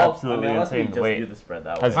 This is Well, absolutely I mean, unless we insane. just Wait, do the spread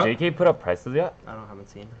that has way. JK put up prices yet? I haven't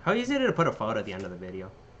seen. How easy is it to put a photo at the end of the video?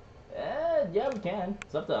 Yeah, we can.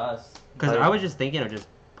 It's up to us. Because I was just thinking of just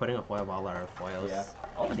putting a foil ball or foils. Yeah.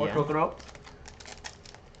 at the more end. throw.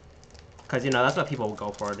 Because, you know, that's what people will go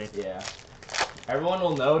for, dude. Yeah. Everyone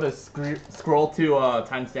will know to scroll to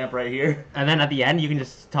timestamp right here. And then at the end, you can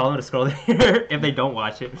just tell them to scroll there if they don't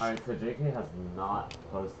watch it. Alright, so JK has not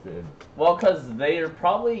posted. Well, because they're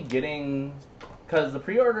probably getting. Because the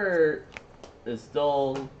pre-order is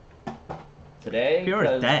still today. Pure is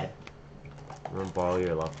 'cause dead. I'm gonna borrow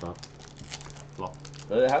your laptop. Lol.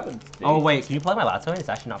 It happens. Oh, wait, can you plug my laptop in? It's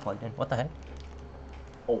actually not plugged in. What the heck?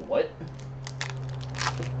 Oh, what?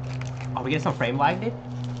 Oh, we get some frame lag, dude?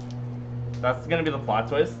 That's gonna be the plot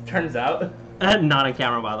twist. Turns out. Not on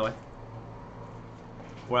camera, by the way.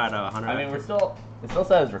 We're at 100. I mean, we're still. It still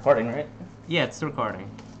says recording, right? Yeah, it's recording.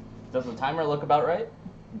 Does the timer look about right?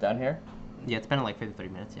 Down here? Yeah, it's been like 53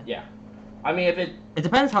 minutes, yeah. Yeah. I mean, if it. It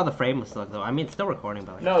depends how the frame looks like, though. I mean, it's still recording,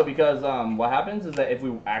 but like... No, because what happens is that if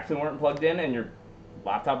we actually weren't plugged in and your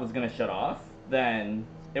laptop was gonna shut off, then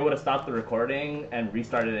it would have stopped the recording and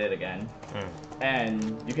restarted it again.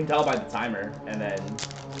 And you can tell by the timer. And then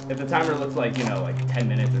if the timer looks like, you know, like 10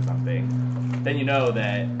 minutes or something, then you know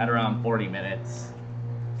that at around 40 minutes,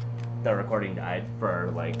 the recording died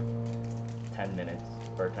for like 10 minutes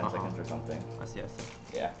or 10 seconds or something. I see, I see.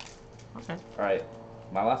 Yeah. Okay. All right.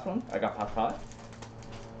 My last one. I got Pot Pot.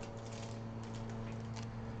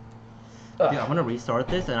 Dude, I'm gonna restart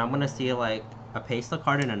this, and I'm gonna see, like, a pastel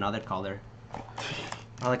card in another color.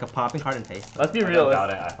 Or, like, a popping card and pastel. Let's be I real. got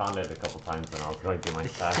it. I found it a couple times when I was going through my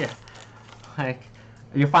stash. Yeah. Like,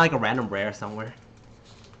 you find, like, a random rare somewhere.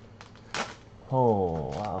 Oh,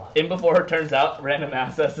 wow. In before it turns out, random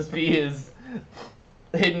ass SSP is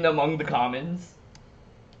hidden among the commons.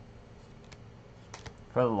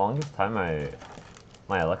 For the longest time, my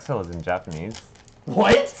Alexa was in Japanese.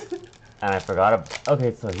 What? And I forgot.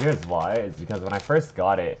 Okay, so here's why. It's because when I first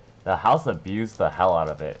got it, the house abused the hell out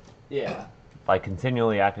of it Yeah. by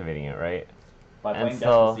continually activating it, right? By playing And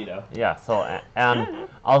so, Despacito. yeah, so, and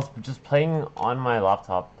I was just playing on my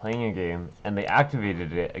laptop, playing a game, and they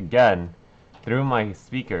activated it again through my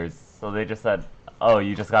speakers. So they just said, oh,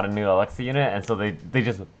 you just got a new Alexa unit, and so they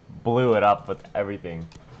just blew it up with everything.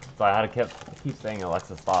 So I had to keep saying,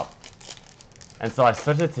 Alexa, stop. And so I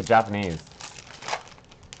switched it to Japanese.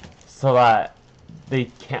 So that they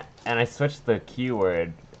can't, and I switched the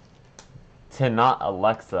keyword to not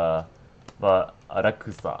Alexa, but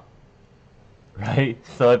Arakusa. Right?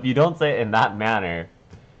 So if you don't say it in that manner,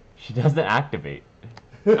 she doesn't activate.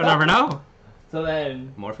 You'll never know. So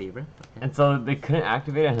then, More fever. And so they couldn't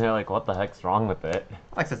activate it, and they're like, what the heck's wrong with it?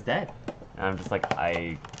 Alexa's dead. And I'm just like,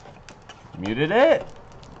 I muted it,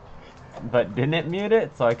 but didn't mute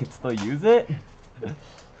it, so I could still use it.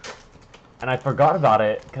 And I forgot about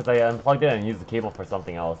it, because I unplugged it and used the cable for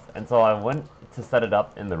something else. And so I went to set it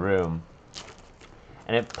up in the room,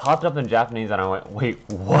 and it popped up in Japanese, and I went, wait,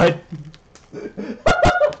 what?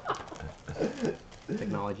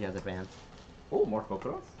 Technology has advanced. oh, more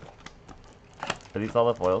Kokoros? Are these all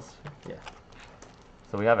the foils? Yeah.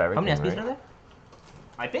 So we have How everything, many SPs right? are there?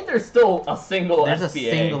 I think there's still a single There's SPA.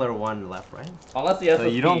 a singular one left, right? Unless the SSP. So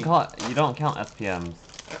you don't count SPMs.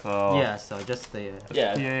 So Yeah, so just the...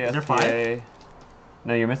 Yeah. SPA, Is there SPA. 5?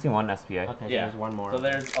 No, you're missing one SPA. Okay, so Yeah. there's one more. So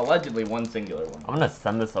there's allegedly one singular one. I'm gonna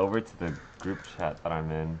send this over to the group chat that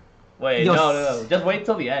I'm in. Wait, Yo, no. Just wait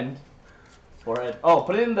till the end. Forehead. Oh,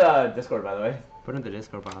 put it in the Discord, by the way. Put it in the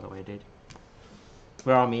Discord, by the way, dude.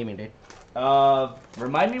 We're all memeing, dude.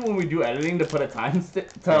 Remind me when we do editing to put a look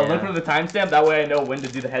Yeah. for the timestamp. That way I know when to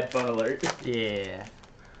do the headphone alert. Yeah.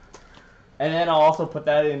 And then I'll also put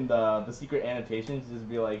that in the secret annotations. Just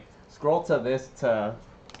be like, scroll to this to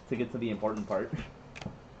get to the important part.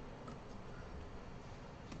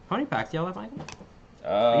 How many packs do y'all have, Michael? you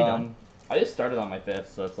Um, done? I just started on my 5th,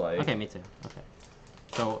 so it's like Okay, me too. Okay.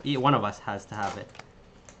 So one of us has to have it.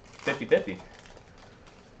 50-50.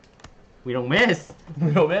 We don't miss.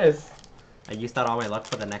 No miss. I used out all my luck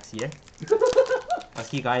for the next year. I'll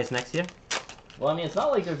see you guys next year. Well, I mean, it's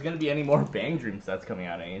not like there's gonna be any more BanG Dream sets coming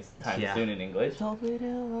out anytime Yeah. soon in English.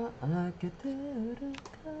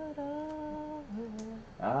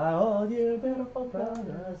 I hold you, beautiful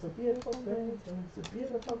brother, so beautiful brother, so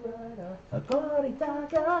beautiful brother. According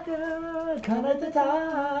to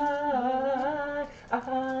God,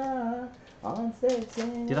 on stage.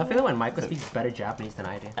 Dude, I feel when Michael speaks better Japanese than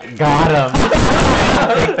I do. Got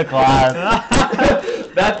him! Take the class.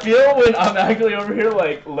 That feel when I'm actually over here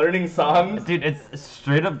like learning songs. Dude, it's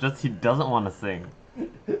straight up just he doesn't want to sing.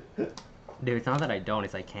 Dude, it's not that I don't,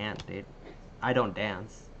 it's I can't, dude. I don't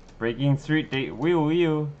dance. Breaking street date, wee wee.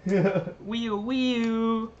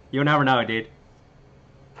 Wee-oo. You'll never know, dude.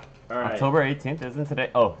 Alright. October 18th, isn't today?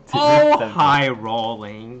 Oh, Oh, 17th. high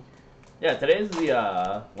rolling. Yeah, today's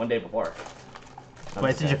the one day before.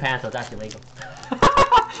 But it's in Japan, so it's actually legal.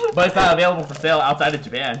 But it's not available for sale outside of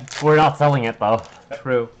Japan. We're not selling it though.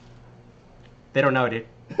 True. They don't know, dude.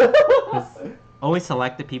 Only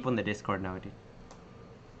selected people in the Discord know, dude.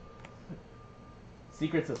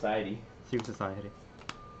 Secret Society. Secret Society.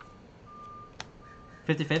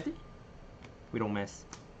 50-50? We don't miss.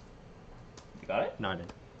 You got it? No, I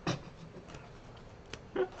didn't.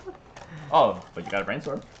 Oh, but you got a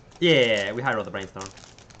brainstorm. Yeah, we high rolled the brainstorm.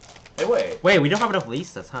 Hey, wait. Wait, we don't have enough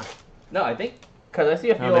Lisas, huh? No, I think because I see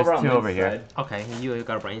a few No, there's over on two this over here. side. Okay, you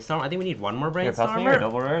got a brainstorm. I think we need one more Here, pass me brainstormer. your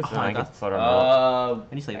double rares and Oh, I I get got- to sort them out.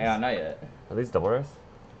 Any sleeves? Yeah, not yet. Are these double rares?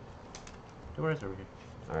 Where is over here?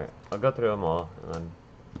 Alright, I'll go through them all and then...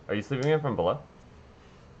 Are you sleeping in from below?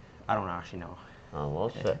 I don't actually know. Oh, well,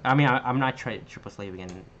 shit. I mean, I'm not triple slaving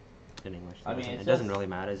in English. I mean, it it's doesn't just- really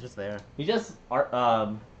matter. It's just there. He's just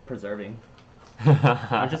preserving.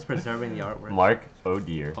 I'm just preserving the artwork. Mark, oh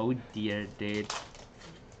dear. Oh dear, dude.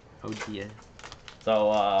 Oh dear.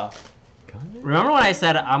 So, Remember when I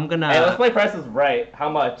said I'm gonna... hey, let's play prices right. How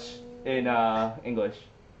much in English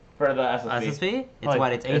for the SSB? SSP? It's Probably-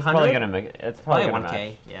 what? It's 800? It's probably gonna make it. It's probably Probably gonna 1K,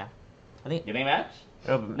 match. yeah. I think... You think match?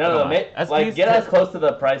 It'll No, match. like get as close to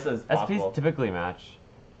the price as possible. SPs typically match.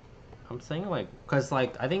 I'm saying like... Because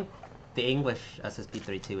like, I think the English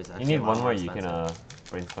SSP32 is actually You need a lot one more more you can expensive.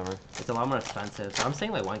 brainstormer. It's a lot more expensive. So I'm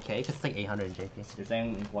saying like 1K because it's like 800 in JP. You're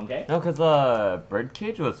saying 1K? No, because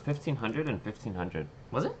Birdcage was 1500 and 1500.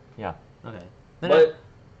 Was it? Yeah. Okay. But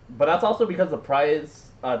that's also because the price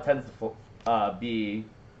tends to be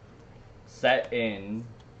set in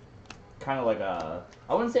kind of like a,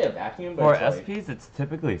 I wouldn't say a vacuum, but For it's like, SPs, it's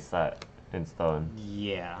typically set in stone.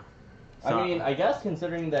 Yeah. I mean, I guess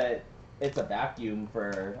considering that it's a vacuum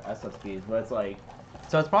for SSPs, but it's like,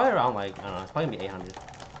 So it's probably around like, I don't know, it's probably gonna be 800.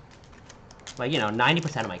 Like, you know,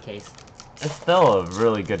 90% of my case. It's still a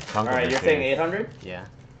really good chunk of alright, your you're saying case. 800? Yeah.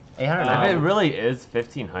 800 If it really is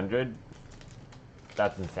 1500,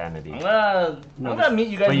 that's insanity. I'm gonna meet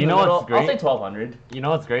you guys But in you the know middle. what's great? I'll say 1200. You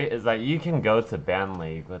know what's great is that you can go to Ban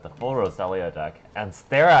League with a full Rosalio deck and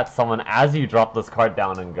stare at someone as you drop this card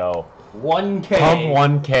down and go, 1K.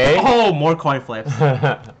 pump 1k. Oh, more coin flips.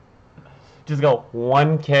 Just go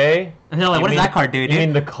 1k. And they're like, You what does mean- that card do, You dude?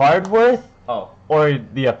 mean the card worth Oh, or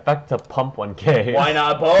the effect to pump 1k? why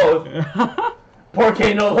not both?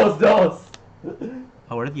 Porque no los dos.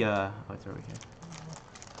 Oh, where did the oh, it's over here.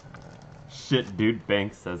 Shit, dude,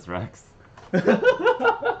 Banks, says Rex.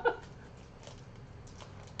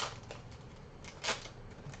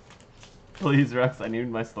 Please, Rex, I need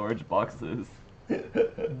my storage boxes.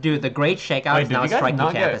 Dude, the Great Shakeout Wait, is did now you guys striking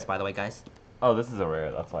not get- campus, by the way, guys. Oh, this is a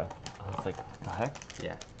rare, that's why. I was like, the heck?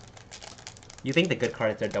 Yeah. You think the good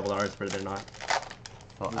cards are double R's, but they're not.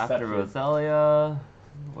 So Deception. after Roselia,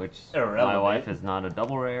 which my Irrelevant. wife is not a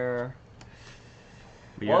double rare.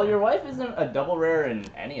 Well, your wife isn't a double rare in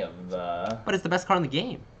any of the. But it's the best card in the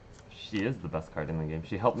game. She is the best card in the game.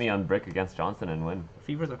 She helped me unbrick against Johnson and win.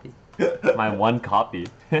 Fever's okay. My one copy.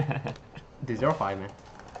 Do 0-5, man.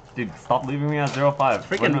 Dude, stop leaving me at 0-5.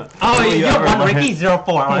 Freaking. Oh, you got Ricky 0-4.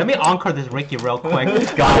 Oh, let me encore this Ricky real quick.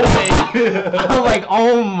 God. I'm like,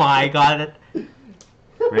 oh my god.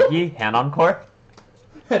 Ricky, hand encore?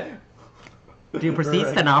 Dude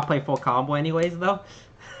proceeds to not play full combo anyways, though.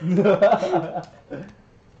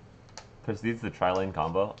 Proceeds the tri-lane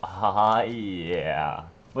combo? Ah, yeah.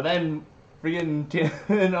 But then, freaking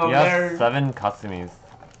over You have there. 7 Kasumis.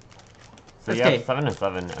 So you Okay. have 7 and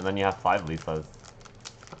 7, and then you have 5 Lisas.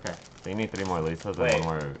 Okay. So you need 3 more Lisas Wait. and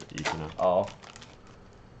 1 more Yukina. Oh.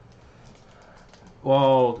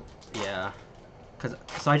 Whoa, yeah.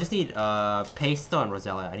 So I just need Pasto and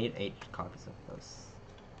Roselia. I need 8 copies of those.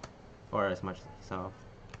 Or as much, so.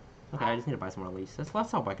 Okay, I just need to buy some more Lisas.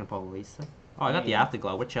 Let's hope I can pull a Lisa. Oh, I got the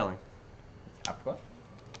Afterglow. We're chilling. Afterglow?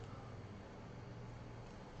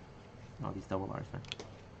 Oh, these double R's, man.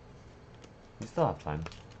 You still have time.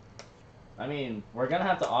 I mean, we're gonna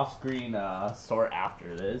have to off-screen sort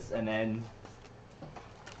after this, and then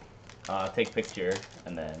take picture,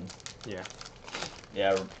 and then Yeah.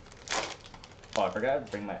 yeah. Oh, I forgot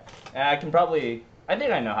to bring my. I can probably. I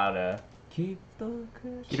think I know how to. Keep the You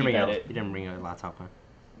Cheap didn't bring edit. you didn't bring a laptop, huh?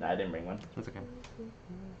 Nah, I didn't bring one. That's okay.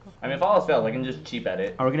 I mean, if all else fails, I can just cheap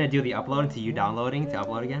edit. Are we gonna do the upload into you downloading to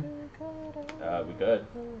upload again? We could.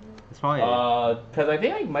 It's probably. Because I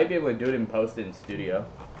think I might be able to do it in post in studio,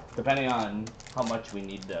 depending on how much we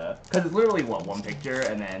need to. Because it's literally what, one picture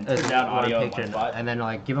and then put down audio in one spot. and then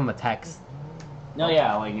like give them a text. No,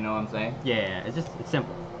 yeah, like you know what I'm saying. Yeah, it's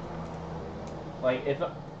simple. Like if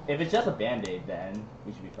it's just a band-aid, then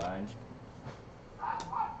we should be fine.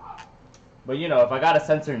 But you know, if I gotta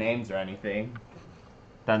censor names or anything.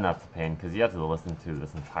 Then that's a pain, because you have to listen to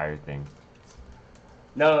this entire thing.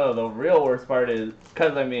 No, the real worst part is,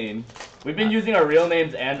 because I mean, we've been using our real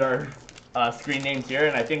names and our screen names here,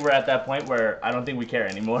 and I think we're at that point where I don't think we care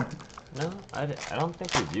anymore. No, I don't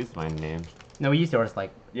think we've used my name. No, we used yours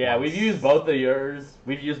like. Yeah, once. we've used both of yours.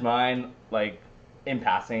 We've used mine, like, in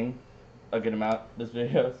passing a good amount this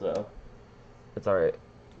video, so. It's alright.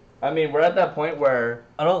 I mean, we're at that point where.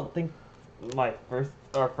 I don't think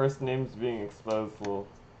our first names being exposed will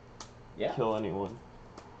Yeah. kill anyone.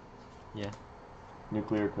 Yeah.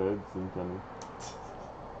 Nuclear codes and then...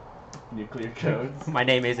 Nuclear codes. My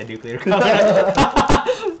name is a nuclear code.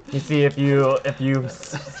 You see, if you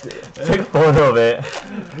take a photo of it,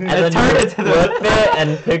 and then turn you it to flip the- it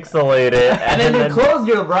and pixelate it, And then you close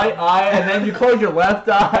your right eye, and then you close your left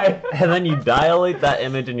eye. and then you dilate that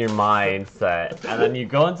image in your mindset, and then you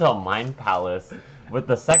go into a mind palace with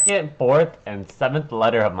the 2nd, 4th, and 7th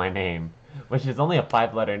letter of my name, which is only a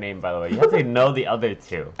 5-letter name, by the way. You have to know the other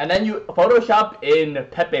 2. And then you Photoshop in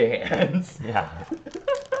Pepe hands. Yeah.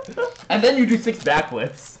 And then you do 6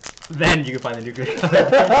 backflips. Then you can find the nuclear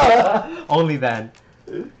code. Only then.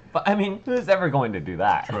 But I mean, who's ever going to do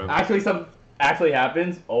that? True. Actually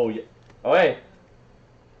happens. Oh yeah. Oh wait.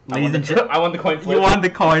 Ladies and gentlemen, I want the coin flip. you want the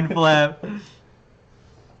coin flip.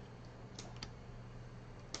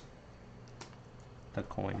 The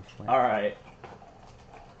coin flip. Alright.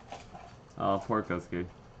 Oh, poor Kosuke.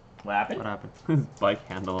 What happened? What happened? His bike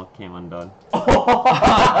handle came undone.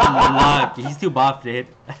 Luck. He's too buff, dude.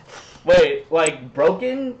 Wait, like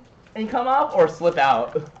broken and come off or slip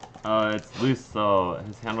out? It's loose, so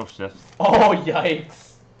his handle shifts. Oh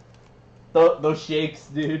yikes. Those shakes,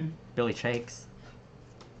 dude. Billy shakes.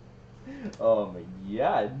 Oh my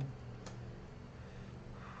god.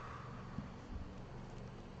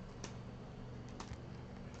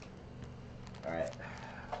 Alright.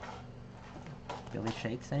 Billy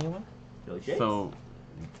shakes, anyone? Billy shakes? So,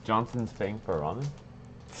 Johnson's paying for ramen?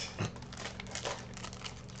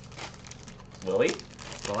 Will he?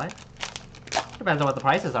 Will I? Depends on what the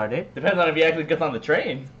prices are, dude. Depends on if he actually gets on the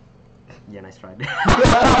train. Yeah, nice try.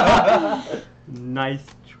 Nice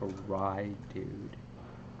try, dude.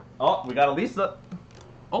 Oh, we got a Lisa.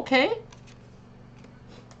 Okay.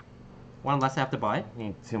 One less I have to buy. You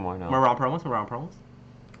need 2 more now. More round promos, more round promos.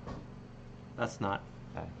 That's not.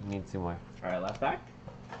 You need 2 more. Alright, last pack.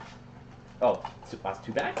 Oh, last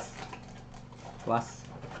 2 packs? Plus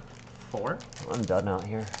 4. I'm done out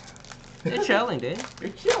here. You're chilling, dude. You're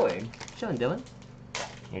chilling. Chilling, Dylan.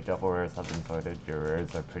 Your double rares have been sorted. Your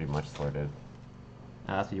rares are pretty much sorted.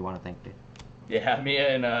 That's what you want to think, dude. Yeah, me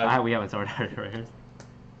and We haven't sorted our rares.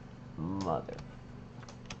 Mother.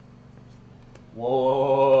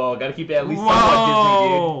 Whoa, gotta keep it at least somewhat Disney,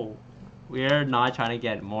 Whoa! We're not trying to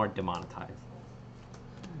get more demonetized. dude.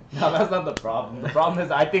 No, that's not the problem. The problem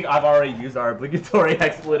is I think I've already used our obligatory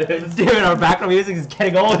expletives. Dude, our background music is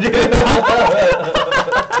getting old, dude.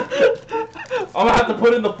 I'm gonna have to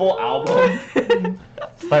put in the full album.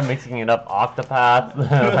 Start mixing it up. Octopath,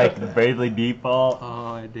 like Bravely Default.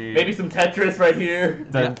 Oh, dude. Maybe some Tetris right here.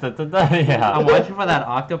 Dun, dun, dun, dun, yeah. I'm watching for that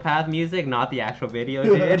Octopath music, not the actual video,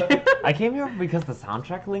 dude. I came here because the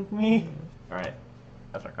soundtrack linked me. Alright,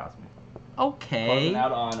 that's our cost me. Okay. Closing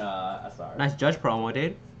out on SR. Nice judge promo,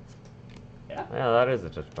 dude. Yeah. Yeah, that is a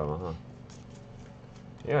judge promo, huh?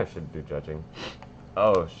 Yeah, I should do judging.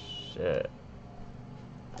 Oh, shit.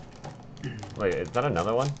 Wait, is that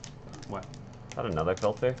another one? What? Is that another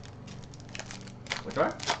filter? Which one?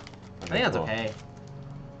 I think that's okay.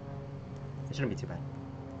 It shouldn't be too bad.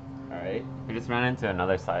 Alright. We just ran into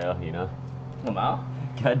another Sayo, you know? Wow.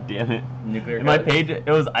 God damn it. Nuclear In my code. page, it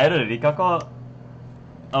was Ida Rikako.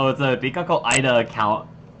 Oh, it's a Rikako Ida account.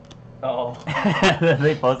 Oh.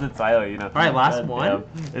 They posted Sayo, you know? Alright, last God one.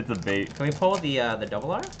 damn. It's a bait. Can we pull the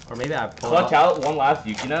double R? Or maybe I pull Clutch out one last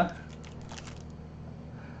Yukina.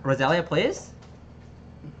 Rosalia, please?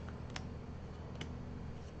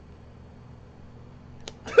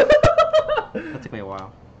 That took me a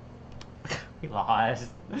while. We lost.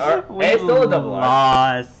 Alright, hey, it's still a double R.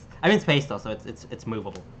 Lost. I'm in space though, so it's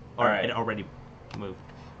movable. Or Alright. it already moved.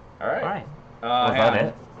 Alright. Alright. Was hang that on.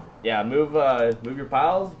 it? Yeah, move your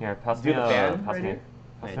piles. Here, pass Do me the a- fan pass right me- here.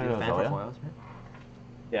 pass Wait, me do a the fan for Rosalia. foils, right?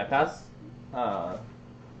 Yeah, pass.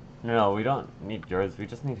 No, we don't need yours. We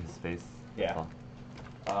just need his space. Yeah.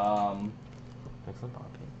 Oh, Um. excellent. Can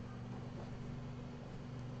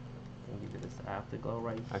you do this afterglow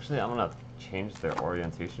right? Actually, I'm gonna change their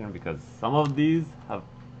orientation because some of these have.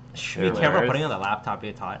 Be their careful rares. putting it on the laptop,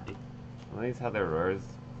 it's hot, dude. Some of these have their rares.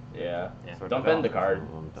 Yeah. Yeah. sorted Don't bend out. the card. Some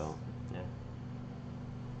of them don't. Yeah.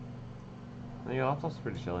 No, your laptop's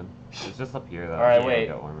pretty chilling. It's just up here that. All right, it'll wait.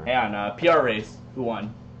 get warmer. Hang on. PR race. Who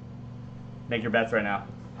won? Make your bets right now.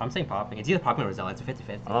 I'm saying popping. It's either popping or Rosalia. It's a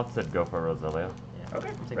 50-50. I'll have to go for Rosalia. Yeah. Okay,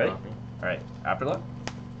 I'm saying ready? popping. All right. Afterglow.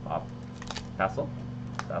 Pop. Tassel.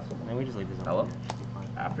 Tassel. And we just leave this on. Hello? Yeah, it should be fine.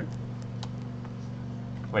 After.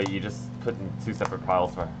 Wait, you just put in 2 separate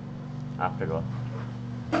piles for Afterglow.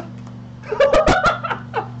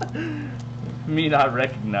 Me not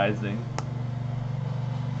recognizing.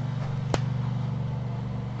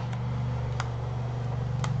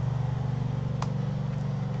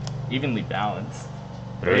 Evenly balanced.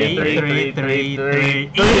 Three. Evenly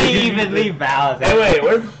balanced. Hey, wait,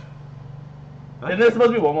 where's... Isn't there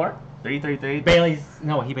supposed to be one more? 3. Bailey's.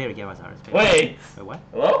 No, he Bailey gave us ours. Wait. Wait, what?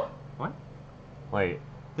 Hello? What? Wait,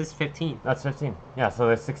 This is 15. that's 15. Yeah, so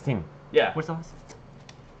there's 16. Yeah. Where's the last?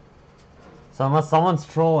 So unless someone's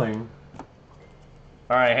trolling,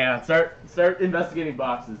 Alright, hang on. Start investigating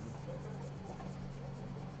boxes.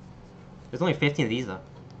 There's only 15 of these though.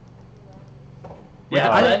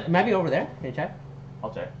 Yeah, It might be over there. Can you check?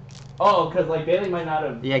 I'll check. Oh, because like Bailey might not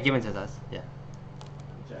have... Yeah, given to us. Yeah.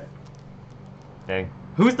 Check. dang.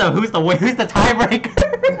 Who's the tiebreaker?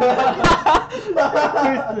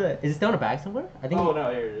 Is it still in a bag somewhere? I think. Oh,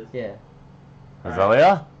 no, here it is. Yeah.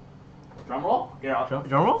 Rosalia? Drum roll? Here, I'll... Drum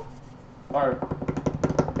roll? Or...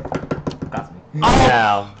 That's me.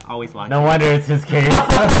 Yeah. Always lying. No wonder it's his case.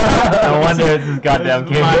 No wonder it's his goddamn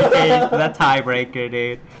This is my case. case. The tiebreaker,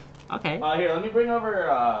 dude. Okay. Here, let me bring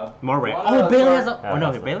over, More rare. one, Oh, Bailey has a. Yeah, Oh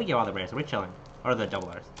no, that's Bailey gave all the rares. So we're chilling. Or the double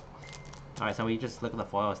R's. All right, so we just look at the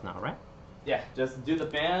foils now, right? Yeah, just do the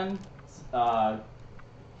fan,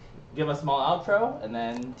 give a small outro, and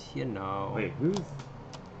then... You know. Wait, who's?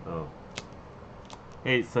 Oh.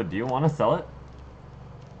 Hey, so do you want to sell it?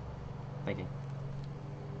 Thinking.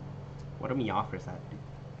 What are me offers at? Dude?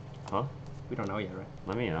 Huh? We don't know yet, right?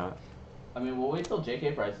 Let me know. I mean, we'll wait till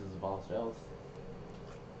JK prices of all sales.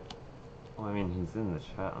 Well, I mean, he's in the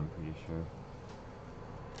chat, I'm pretty sure.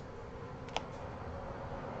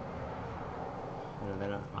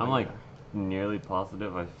 I'm like nearly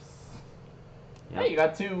positive I've. Hey, you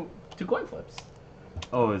got two coin flips.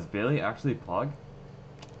 Oh, is Bailey actually Pog?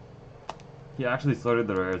 He actually sorted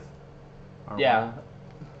the rares. Yeah,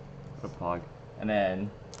 What a Pog. and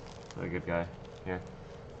then... What a good guy. Here.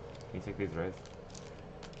 Can you take these rares?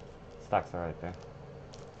 Stacks are right there.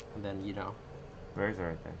 And then you know. Where's it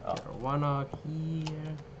right there? Oh. Get our one up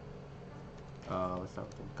here. Let's start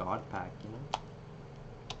with the God Pack, you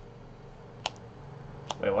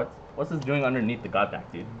know? Wait, what's this doing underneath the God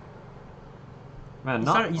Pack, dude? Man,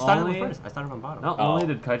 You started with first. I started from bottom. Not Oh. only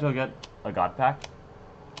did Kaito get a God Pack,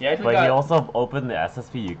 He actually but got. he also opened the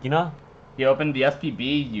SSP Yukina. He opened the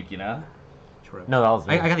SPB Yukina. True. No, that was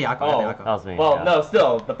me. I got the Aqua. Oh, I got That the Aqua. was me. Well, yeah. no,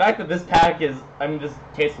 still the fact that this pack is. I mean, this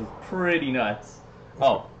case was pretty nuts.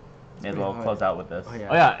 Oh, may as well close out with this. Oh, yeah.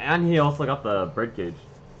 Oh yeah, and he also got the birdcage.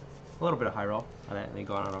 A little bit of high roll. And then they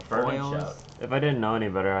go on our Burning foils. shout. If I didn't know any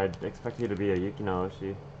better, I'd expect you to be a Yukina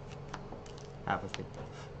Oshi. Half a stick.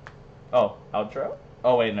 Oh, outro.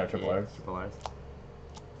 Oh wait, no, triple R's. Triple R's.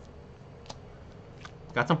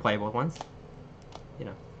 Got some playable ones. You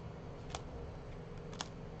know.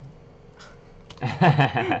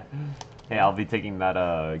 Hey, I'll be taking that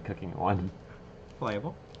cooking one.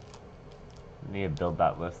 Playable. I need to build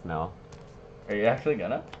that list now. Are you actually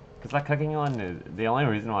gonna? Because that cooking one is the only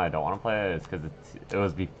reason why I don't want to play it is because it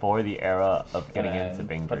was before the era of getting into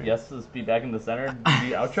BanG. Put the SSP back in the center. Do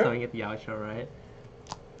the outro. So we get the outro, right?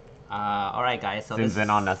 Alright guys, so Zooms this in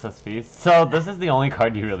on SSPs. So this is the only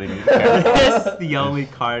card you really need to care this about. is the only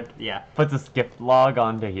card, yeah. Puts a skip log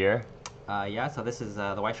onto here. Yeah, so this is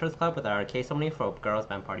the Weiss Schwarz Club with our case opening for Girls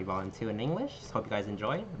Band Party Volume 2 in English. So hope you guys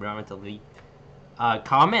enjoy. Remember to leave,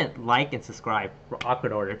 comment, like, and subscribe.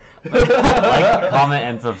 Awkward order. Like, comment,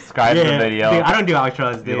 and subscribe to the video. Dude, I don't do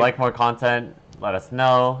outros, If dude. you like more content, let us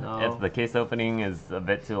know. No. If the case opening is a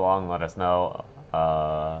bit too long, let us know.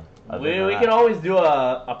 We can always do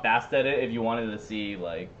a fast edit if you wanted to see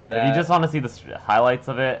like. If you just want to see the highlights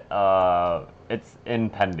of it, it's in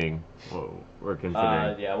pending. We're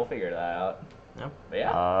considering. Yeah, we'll figure that out. Yep. But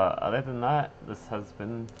yeah. Other than that, this has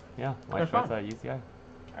been Weiss fun. Schwarz at UCI.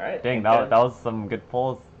 All right. Dang, thank that you. was some good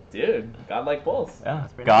pulls. Dude, godlike pulls. Yeah,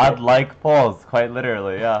 That's pretty godlike pulls, quite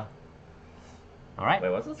literally. Yeah. Alright.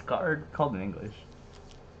 Wait, what's this card called in English?